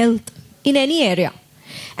of health in any area.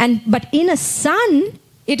 But in a son,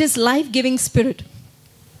 it is life-giving spirit.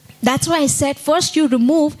 That's why I said first you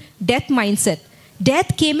remove death mindset.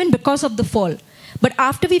 Death came in because of the fall. But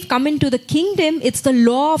after we've come into the kingdom, it's the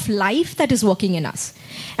law of life that is working in us.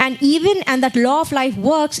 And that law of life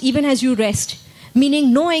works even as you rest.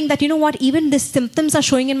 Meaning knowing that, you know what, even the symptoms are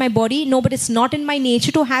showing in my body. No, but it's not in my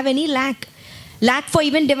nature to have any lack. Lack for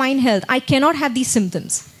even divine health. I cannot have these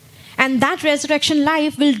symptoms. And that resurrection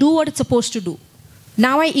life will do what it's supposed to do.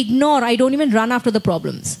 Now I don't even run after the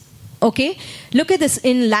problems. Okay? Look at this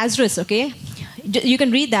in Lazarus, okay? You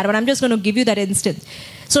can read that, but I'm just going to give you that instance.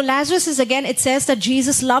 So Lazarus is, again, it says that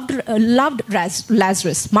Jesus loved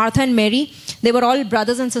Lazarus. Martha and Mary, they were all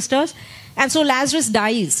brothers and sisters. And so Lazarus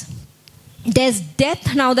dies. There's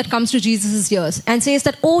death now that comes to Jesus' ears and says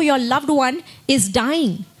that, oh, your loved one is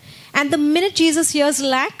dying. And the minute Jesus hears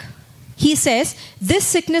lack, he says, this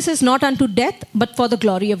sickness is not unto death, but for the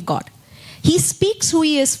glory of God. He speaks who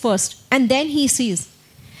he is first, and then he sees.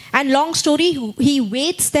 And long story, he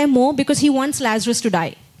waits there more because he wants Lazarus to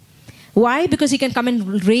die. Why? Because he can come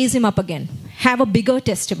and raise him up again, have a bigger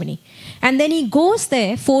testimony. And then he goes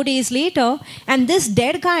there 4 days later, and this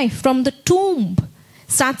dead guy from the tomb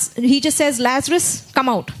he just says, Lazarus, come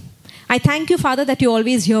out. I thank you, Father, that you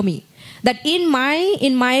always hear me. That in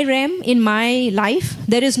my realm, in my life,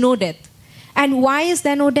 there is no death. And why is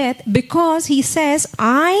there no death? Because he says,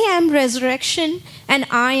 I am resurrection and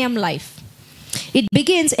I am life. It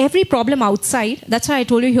begins every problem outside. That's why I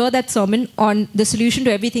told you here that sermon on the solution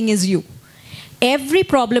to everything is you. Every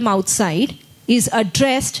problem outside is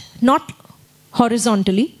addressed not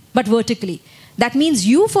horizontally, but vertically. That means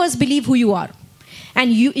you first believe who you are.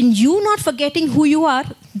 And in you not forgetting who you are,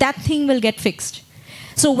 that thing will get fixed.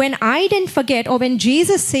 So when I didn't forget, or when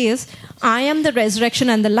Jesus says, I am the resurrection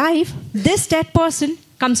and the life, this dead person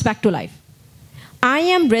comes back to life. I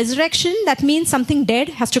am resurrection, that means something dead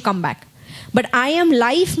has to come back. But I am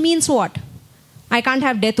life means what? I can't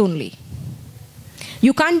have death only.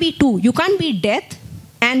 You can't be two. You can't be death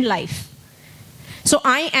and life. So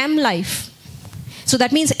I am life. So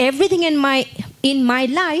that means everything in my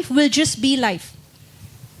life will just be life.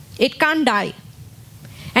 It can't die.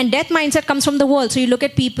 And death mindset comes from the world. So you look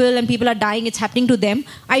at people and people are dying, it's happening to them.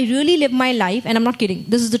 I really live my life, and I'm not kidding.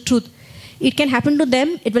 This is the truth. It can happen to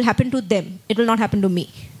them, it will happen to them. It will not happen to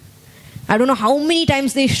me. I don't know how many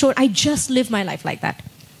times they showed, I just live my life like that.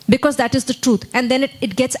 Because that is the truth. And then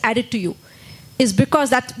it gets added to you. Is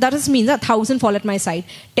because that just means 1,000 fall at my side,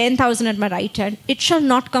 10,000 at my right hand. It shall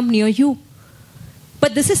not come near you.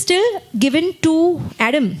 But this is still given to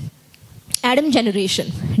Adam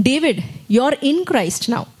generation. David, you're in Christ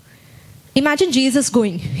now. Imagine Jesus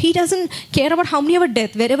going. He doesn't care about how many ever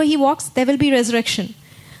death. Wherever he walks, there will be resurrection.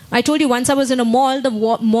 I told you once I was in a mall. The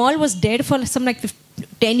mall was dead for some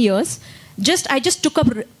 10 years. I just took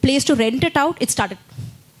a place to rent it out. It started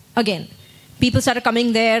again. People started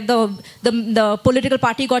coming there. The political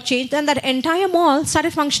party got changed. And that entire mall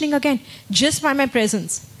started functioning again. Just by my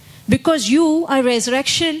presence. Because you are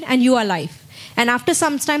resurrection and you are life. And after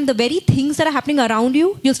some time, the very things that are happening around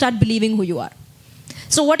you, you'll start believing who you are.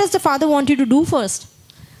 So what does the Father want you to do first?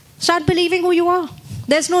 Start believing who you are.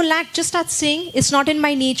 There's no lack. Just start saying, it's not in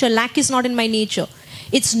my nature. Lack is not in my nature.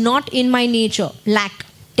 It's not in my nature. Lack.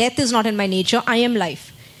 Death is not in my nature. I am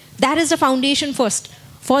life. That is the foundation first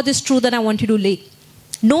for this truth that I want you to lay.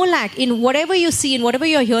 No lack in whatever you see, in whatever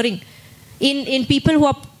you're hearing, in people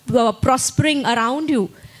who are prospering around you.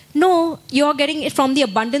 No, you're getting it from the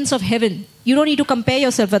abundance of heaven. You don't need to compare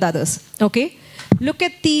yourself with others. Okay? Look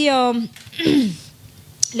at the...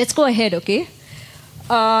 let's go ahead, okay?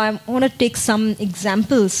 I want to take some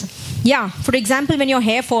examples. Yeah, for example, when your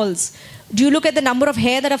hair falls, do you look at the number of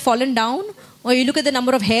hair that have fallen down, or you look at the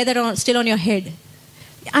number of hair that are still on your head?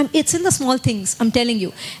 It's in the small things, I'm telling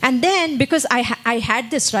you. And then, because I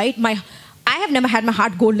had this, right? I have never had my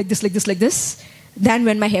heart go like this, than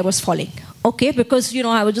when my hair was falling. Okay, because,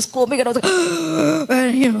 I was just combing and I was like,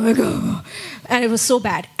 and it was so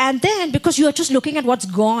bad. And then, because you are just looking at what's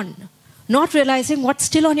gone, not realizing what's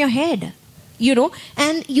still on your head,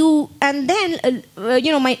 and then,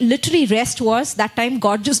 my literary rest was, that time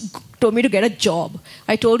God just told me to get a job.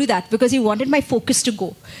 I told you that because he wanted my focus to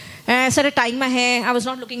go. And I started tying my hair. I was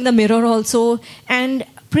not looking in the mirror also. And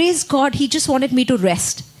praise God, he just wanted me to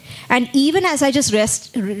rest. And even as I just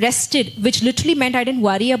rested, which literally meant I didn't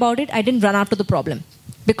worry about it, I didn't run after the problem.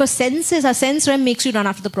 Because sense REM makes you run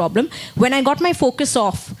after the problem. When I got my focus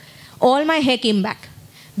off, all my hair came back.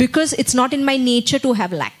 Because it's not in my nature to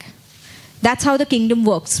have lack. That's how the kingdom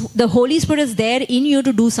works. The Holy Spirit is there in you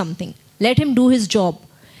to do something. Let him do his job.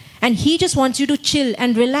 And he just wants you to chill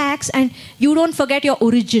and relax, and you don't forget your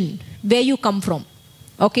origin, where you come from.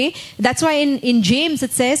 Okay? That's why in James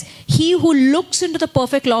it says, he who looks into the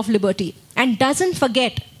perfect law of liberty and doesn't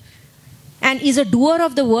forget and is a doer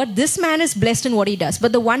of the word, this man is blessed in what he does.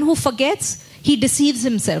 But the one who forgets, he deceives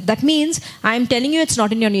himself. That means, I'm telling you, it's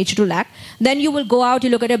not in your nature to lack. Then you will go out,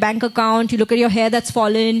 you look at your bank account, you look at your hair that's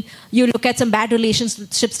fallen, you look at some bad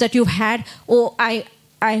relationships that you've had. Oh, I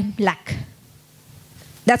lack.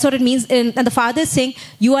 That's what it means. And the Father is saying,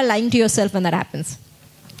 you are lying to yourself when that happens.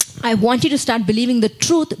 I want you to start believing the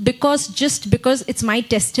truth because it's my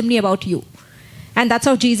testimony about you. And that's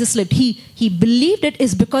how Jesus lived. He believed it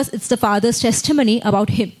is because it's the Father's testimony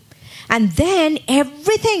about him. And then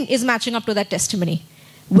everything is matching up to that testimony.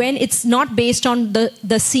 When it's not based on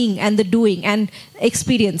the seeing and the doing and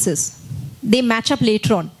experiences. They match up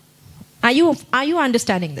later on. Are you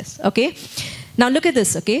understanding this? Okay. Now look at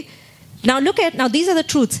this. Okay. Now these are the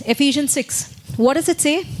truths. Ephesians 6. What does it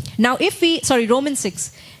say? Romans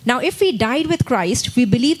 6. Now if we died with Christ, we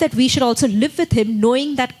believe that we should also live with him,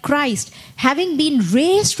 knowing that Christ, having been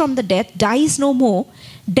raised from the dead, dies no more.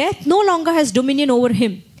 Death no longer has dominion over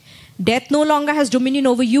him. Death no longer has dominion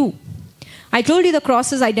over you. I told you the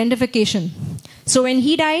cross is identification. So when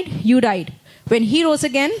he died, you died. When he rose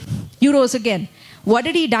again, you rose again. What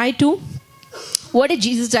did he die to? What did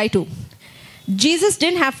Jesus die to? Jesus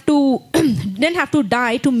didn't have to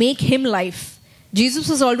die to make him life. Jesus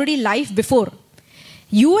was already life before.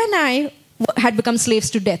 You and I had become slaves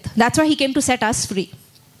to death. That's why he came to set us free.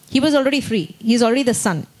 He was already free. He is already the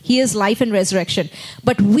Son. He is life and resurrection.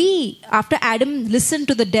 But we, after Adam listened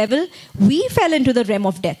to the devil, we fell into the realm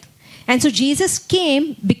of death. And so Jesus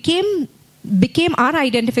became our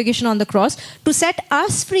identification on the cross to set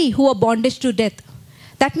us free who are bondage to death.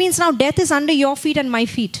 That means now death is under your feet and my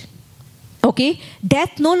feet. Okay?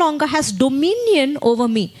 Death no longer has dominion over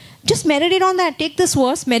me. Just meditate on that. Take this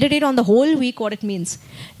verse, meditate on the whole week what it means.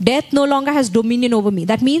 Death no longer has dominion over me.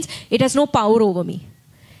 That means it has no power over me.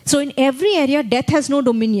 So in every area, death has no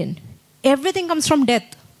dominion. Everything comes from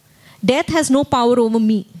death. Death has no power over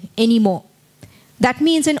me anymore. That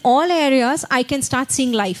means in all areas, I can start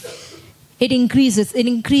seeing life. It increases, it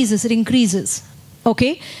increases, it increases.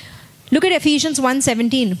 Okay? Look at Ephesians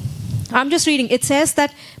 1:17. I'm just reading. It says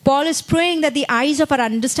that Paul is praying that the eyes of our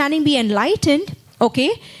understanding be enlightened.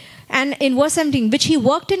 Okay? And in verse 17, which he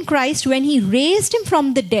worked in Christ when he raised him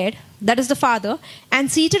from the dead, that is the Father, and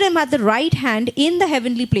seated him at the right hand in the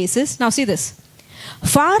heavenly places. Now see this.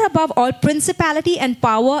 Far above all principality and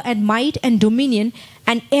power and might and dominion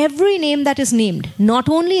and every name that is named, not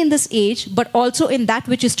only in this age, but also in that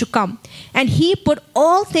which is to come. And he put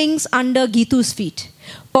all things under Gitu's feet,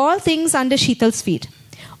 all things under Sheetal's feet,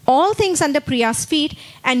 all things under Priya's feet,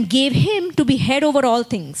 and gave him to be head over all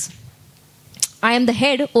things. I am the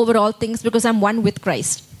head over all things because I'm one with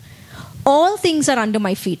Christ. All things are under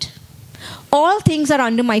my feet. All things are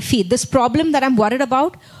under my feet. This problem that I'm worried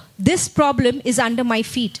about, this problem is under my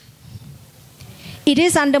feet. It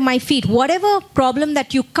is under my feet. Whatever problem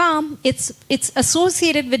that you come, it's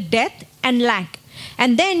associated with death and lack.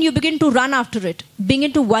 And then you begin to run after it,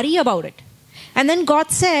 begin to worry about it. And then God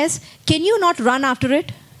says, can you not run after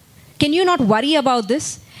it? Can you not worry about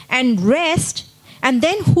this and rest? And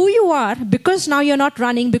then who you are, because now you're not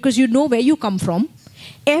running, because you know where you come from,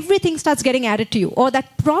 everything starts getting added to you, or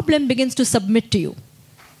that problem begins to submit to you.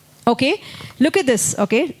 Okay? Look at this.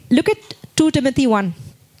 Okay? Look at 2 Timothy 1.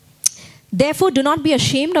 Therefore, do not be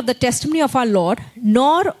ashamed of the testimony of our Lord,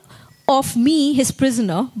 nor of me, his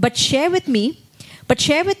prisoner, but share with me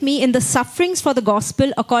in the sufferings for the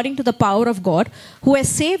gospel according to the power of God, who has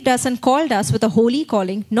saved us and called us with a holy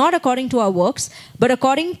calling, not according to our works, but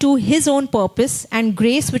according to his own purpose and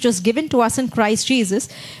grace which was given to us in Christ Jesus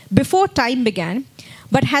before time began,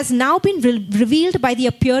 but has now been revealed by the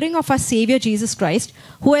appearing of our Savior Jesus Christ,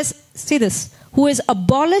 who has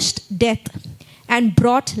abolished death and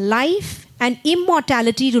brought life and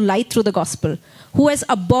immortality to light through the gospel, who has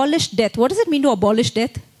abolished death. What does it mean to abolish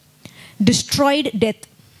death? Destroyed death.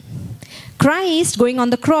 Christ, going on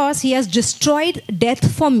the cross, he has destroyed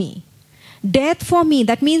death for me. Death for me.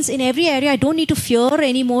 That means in every area I don't need to fear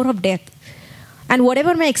any more of death. And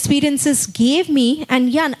whatever my experiences gave me, and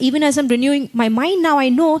yeah, even as I'm renewing my mind now, I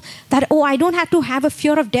know that, oh, I don't have to have a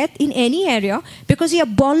fear of death in any area because he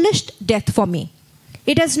abolished death for me.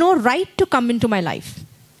 It has no right to come into my life.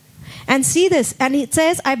 And see this, and it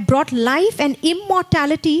says, I brought life and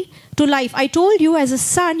immortality to life. I told you as a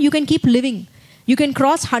son, you can keep living. You can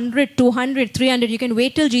cross 100, 200, 300. You can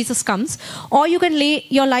wait till Jesus comes. Or you can lay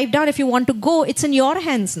your life down if you want to go. It's in your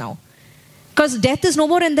hands now. Because death is no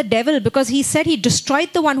more in the devil, because he said he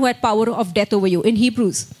destroyed the one who had power of death over you in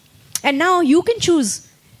Hebrews. And now you can choose.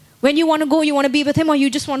 When you want to go, you want to be with him, or you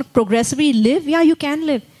just want to progressively live. Yeah, you can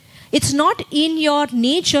live. It's not in your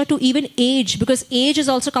nature to even age, because age is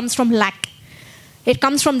also comes from lack. It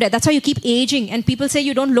comes from death. That's why you keep aging. And people say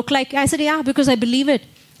you don't look like... I said, yeah, because I believe it.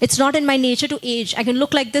 It's not in my nature to age. I can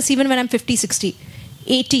look like this even when I'm 50, 60,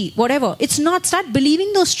 80, whatever. It's not. Start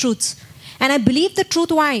believing those truths. And I believe the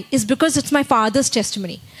truth. Why? Is because it's my father's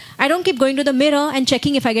testimony. I don't keep going to the mirror and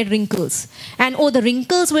checking if I get wrinkles. And oh, the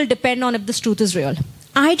wrinkles will depend on if this truth is real.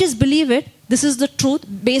 I just believe it. This is the truth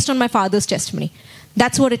based on my father's testimony.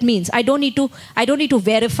 That's what it means. I don't need to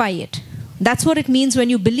verify it. That's what it means when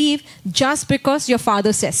you believe just because your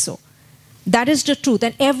father says so. That is the truth,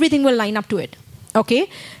 and everything will line up to it. Okay?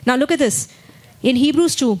 Now look at this. In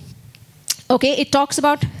Hebrews 2, okay, it talks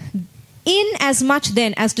about, in as much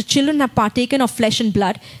then as the children have partaken of flesh and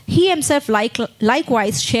blood, he himself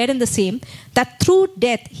likewise shared in the same, that through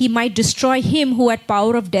death he might destroy him who had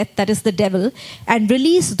power of death, that is the devil, and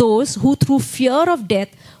release those who through fear of death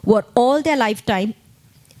were all their lifetime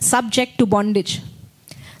subject to bondage.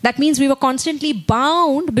 That means we were constantly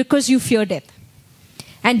bound because you fear death.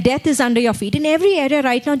 And death is under your feet. In every area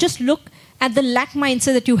right now, just look at the lack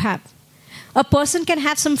mindset that you have. A person can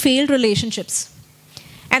have some failed relationships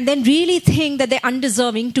and then really think that they're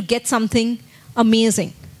undeserving to get something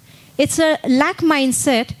amazing. It's a lack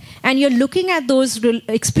mindset, and you're looking at those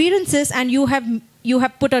experiences and you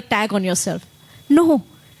have put a tag on yourself. No.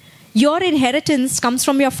 Your inheritance comes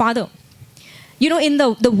from your father. You know, in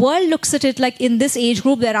the world looks at it like in this age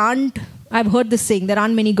group, I've heard this saying, there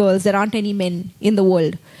aren't many girls, there aren't any men in the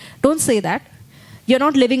world. Don't say that. You're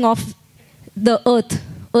not living off the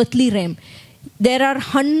earthly realm. There are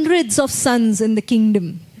hundreds of sons in the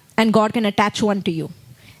kingdom, and God can attach one to you.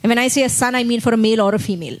 And when I say a son, I mean for a male or a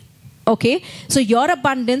female. Okay? So your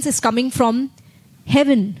abundance is coming from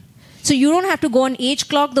heaven. So you don't have to go on age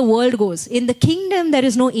clock, the world goes. In the kingdom, there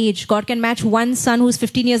is no age. God can match one son who's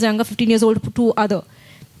 15 years younger, 15 years old to other.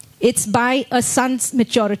 It's by a son's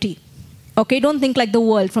maturity. Okay? Don't think like the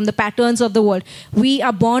world, from the patterns of the world. We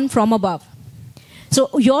are born from above. So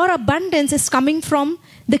your abundance is coming from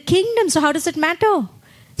the kingdom. So how does it matter?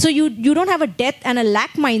 So you don't have a death and a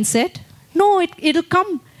lack mindset. No, it'll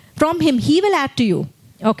come from him. He will add to you.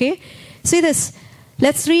 Okay? See this.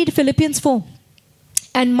 Let's read Philippians 4.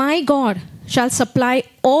 And my God shall supply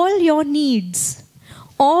all your needs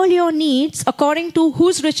according to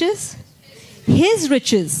whose riches? His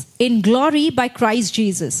riches in glory by Christ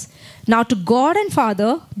Jesus. Now to God and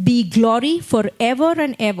Father be glory forever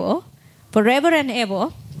and ever. Forever and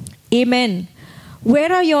ever. Amen.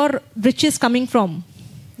 Where are your riches coming from?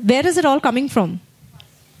 Where is it all coming from?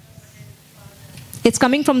 It's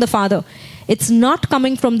coming from the Father. It's not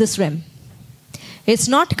coming from this realm. It's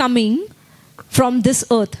not coming from this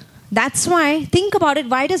earth. That's why, think about it,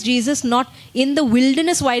 why does Jesus not, in the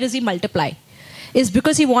wilderness, why does he multiply? It's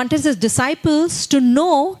because he wanted his disciples to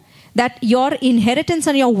know that your inheritance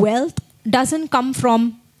and your wealth doesn't come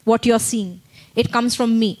from what you're seeing. It comes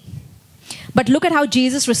from me. But look at how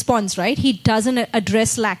Jesus responds, right? He doesn't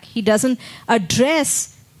address lack. He doesn't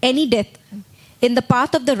address any death. In the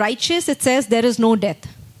path of the righteous, it says there is no death.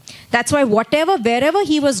 That's why wherever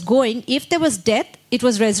he was going, if there was death, it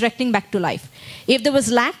was resurrecting back to life. If there was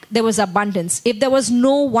lack, there was abundance. If there was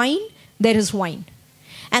no wine, there is wine.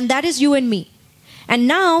 And that is you and me. And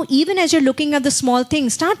now, even as you're looking at the small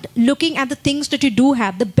things, start looking at the things that you do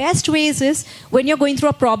have. The best ways is, when you're going through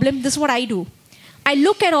a problem, this is what I do. I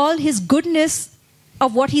look at all his goodness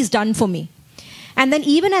of what he's done for me. And then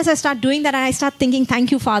even as I start doing that, I start thinking,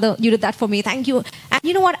 thank you, Father, you did that for me. Thank you. And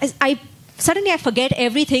you know what? Suddenly I forget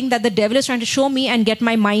everything that the devil is trying to show me and get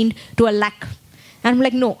my mind to a lack. And I'm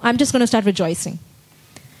like, no, I'm just going to start rejoicing.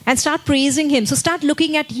 And start praising him. So start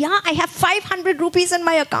looking at, yeah, I have 500 rupees in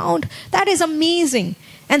my account. That is amazing.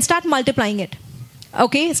 And start multiplying it.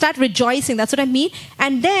 Okay, start rejoicing. That's what I mean.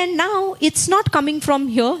 And then now it's not coming from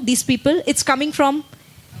here, these people. It's coming from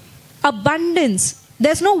abundance.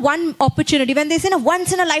 There's no one opportunity. When they say a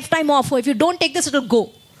once in a lifetime offer, if you don't take this, it'll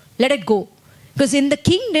go. Let it go. Because in the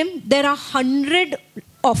kingdom, there are 100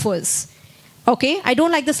 offers. Okay, I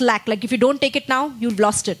don't like this lack. Like if you don't take it now, you've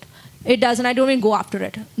lost it. It doesn't. I don't even go after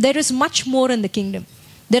it. There is much more in the kingdom.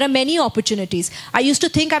 There are many opportunities. I used to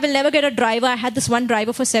think I will never get a driver. I had this one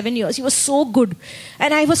driver for 7 years. He was so good.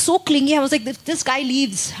 And I was so clingy. I was like, if this guy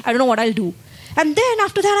leaves, I don't know what I'll do. And then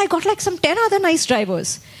after that, I got like some 10 other nice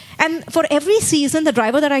drivers. And for every season, the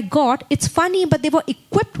driver that I got, it's funny, but they were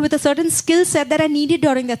equipped with a certain skill set that I needed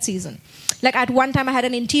during that season. Like at one time, I had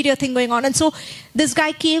an interior thing going on. And so this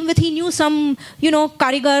guy came with, he knew some,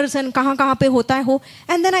 karigars and kahan pe hota hai ho.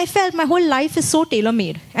 And then I felt my whole life is so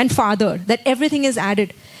tailor-made and fathered that everything is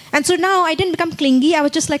added. And so now I didn't become clingy. I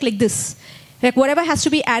was just like this. Like whatever has to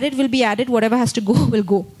be added will be added. Whatever has to go will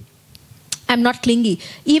go. I'm not clingy.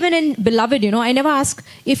 Even in Beloved, I never ask,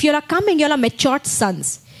 if you are coming, you are matured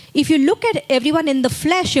sons. If you look at everyone in the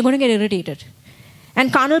flesh, you're going to get irritated.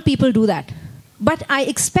 And carnal people do that. But I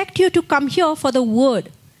expect you to come here for the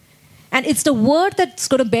word. And it's the word that's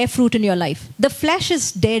going to bear fruit in your life. The flesh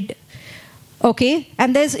is dead. Okay?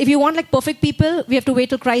 And if you want like perfect people, we have to wait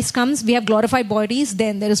till Christ comes. We have glorified bodies,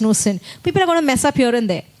 then there is no sin. People are going to mess up here and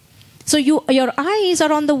there. So your eyes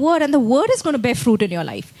are on the word, and the word is going to bear fruit in your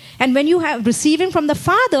life. And when you have receiving from the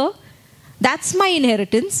Father, that's my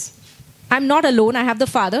inheritance. I'm not alone. I have the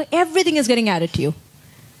Father. Everything is getting added to you.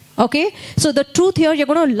 Okay? So the truth here, you're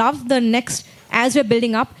going to love the next as we're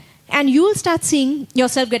building up. And you'll start seeing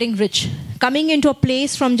yourself getting rich. Coming into a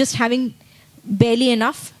place from just having barely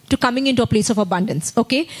enough to coming into a place of abundance.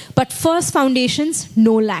 Okay? But first foundations,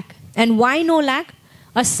 no lack. And why no lack?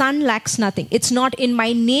 A son lacks nothing. It's not in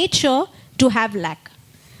my nature to have lack.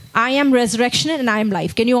 I am resurrection and I am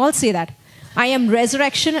life. Can you all say that? I am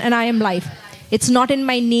resurrection and I am life. It's not in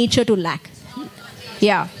my nature to lack.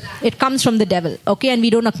 Yeah. It comes from the devil. Okay? And we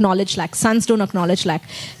don't acknowledge lack. Sons don't acknowledge lack.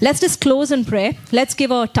 Let's just close in prayer. Let's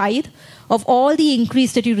give a tithe of all the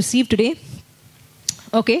increase that you received today.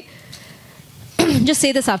 Okay? Just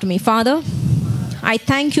say this after me. Father, I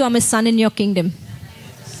thank you I'm a son in your kingdom.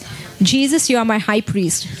 Jesus, you are my high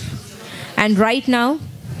priest. And right now,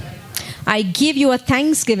 I give you a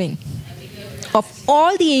thanksgiving of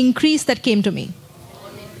all the increase that came to me.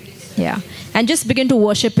 Yeah. And just begin to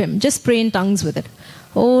worship him. Just pray in tongues with it.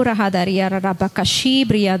 Father,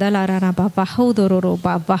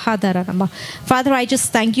 I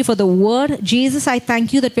just thank you for the word. Jesus, I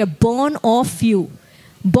thank you that we are born of you,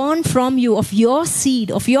 born from you, of your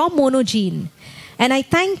seed, of your monogene. And I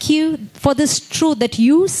thank you for this truth that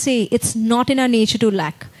you say it's not in our nature to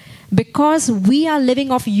lack, because we are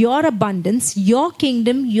living off your abundance, your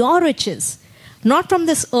kingdom, your riches, not from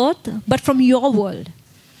this earth, but from your world.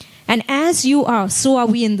 And as you are, so are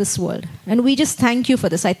we in this world. And we just thank you for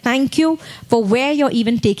this. I thank you for where you're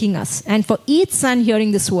even taking us, and for each son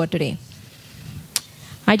hearing this word today.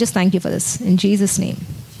 I just thank you for this. In Jesus' name,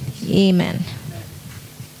 amen.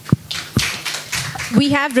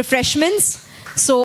 We have refreshments. So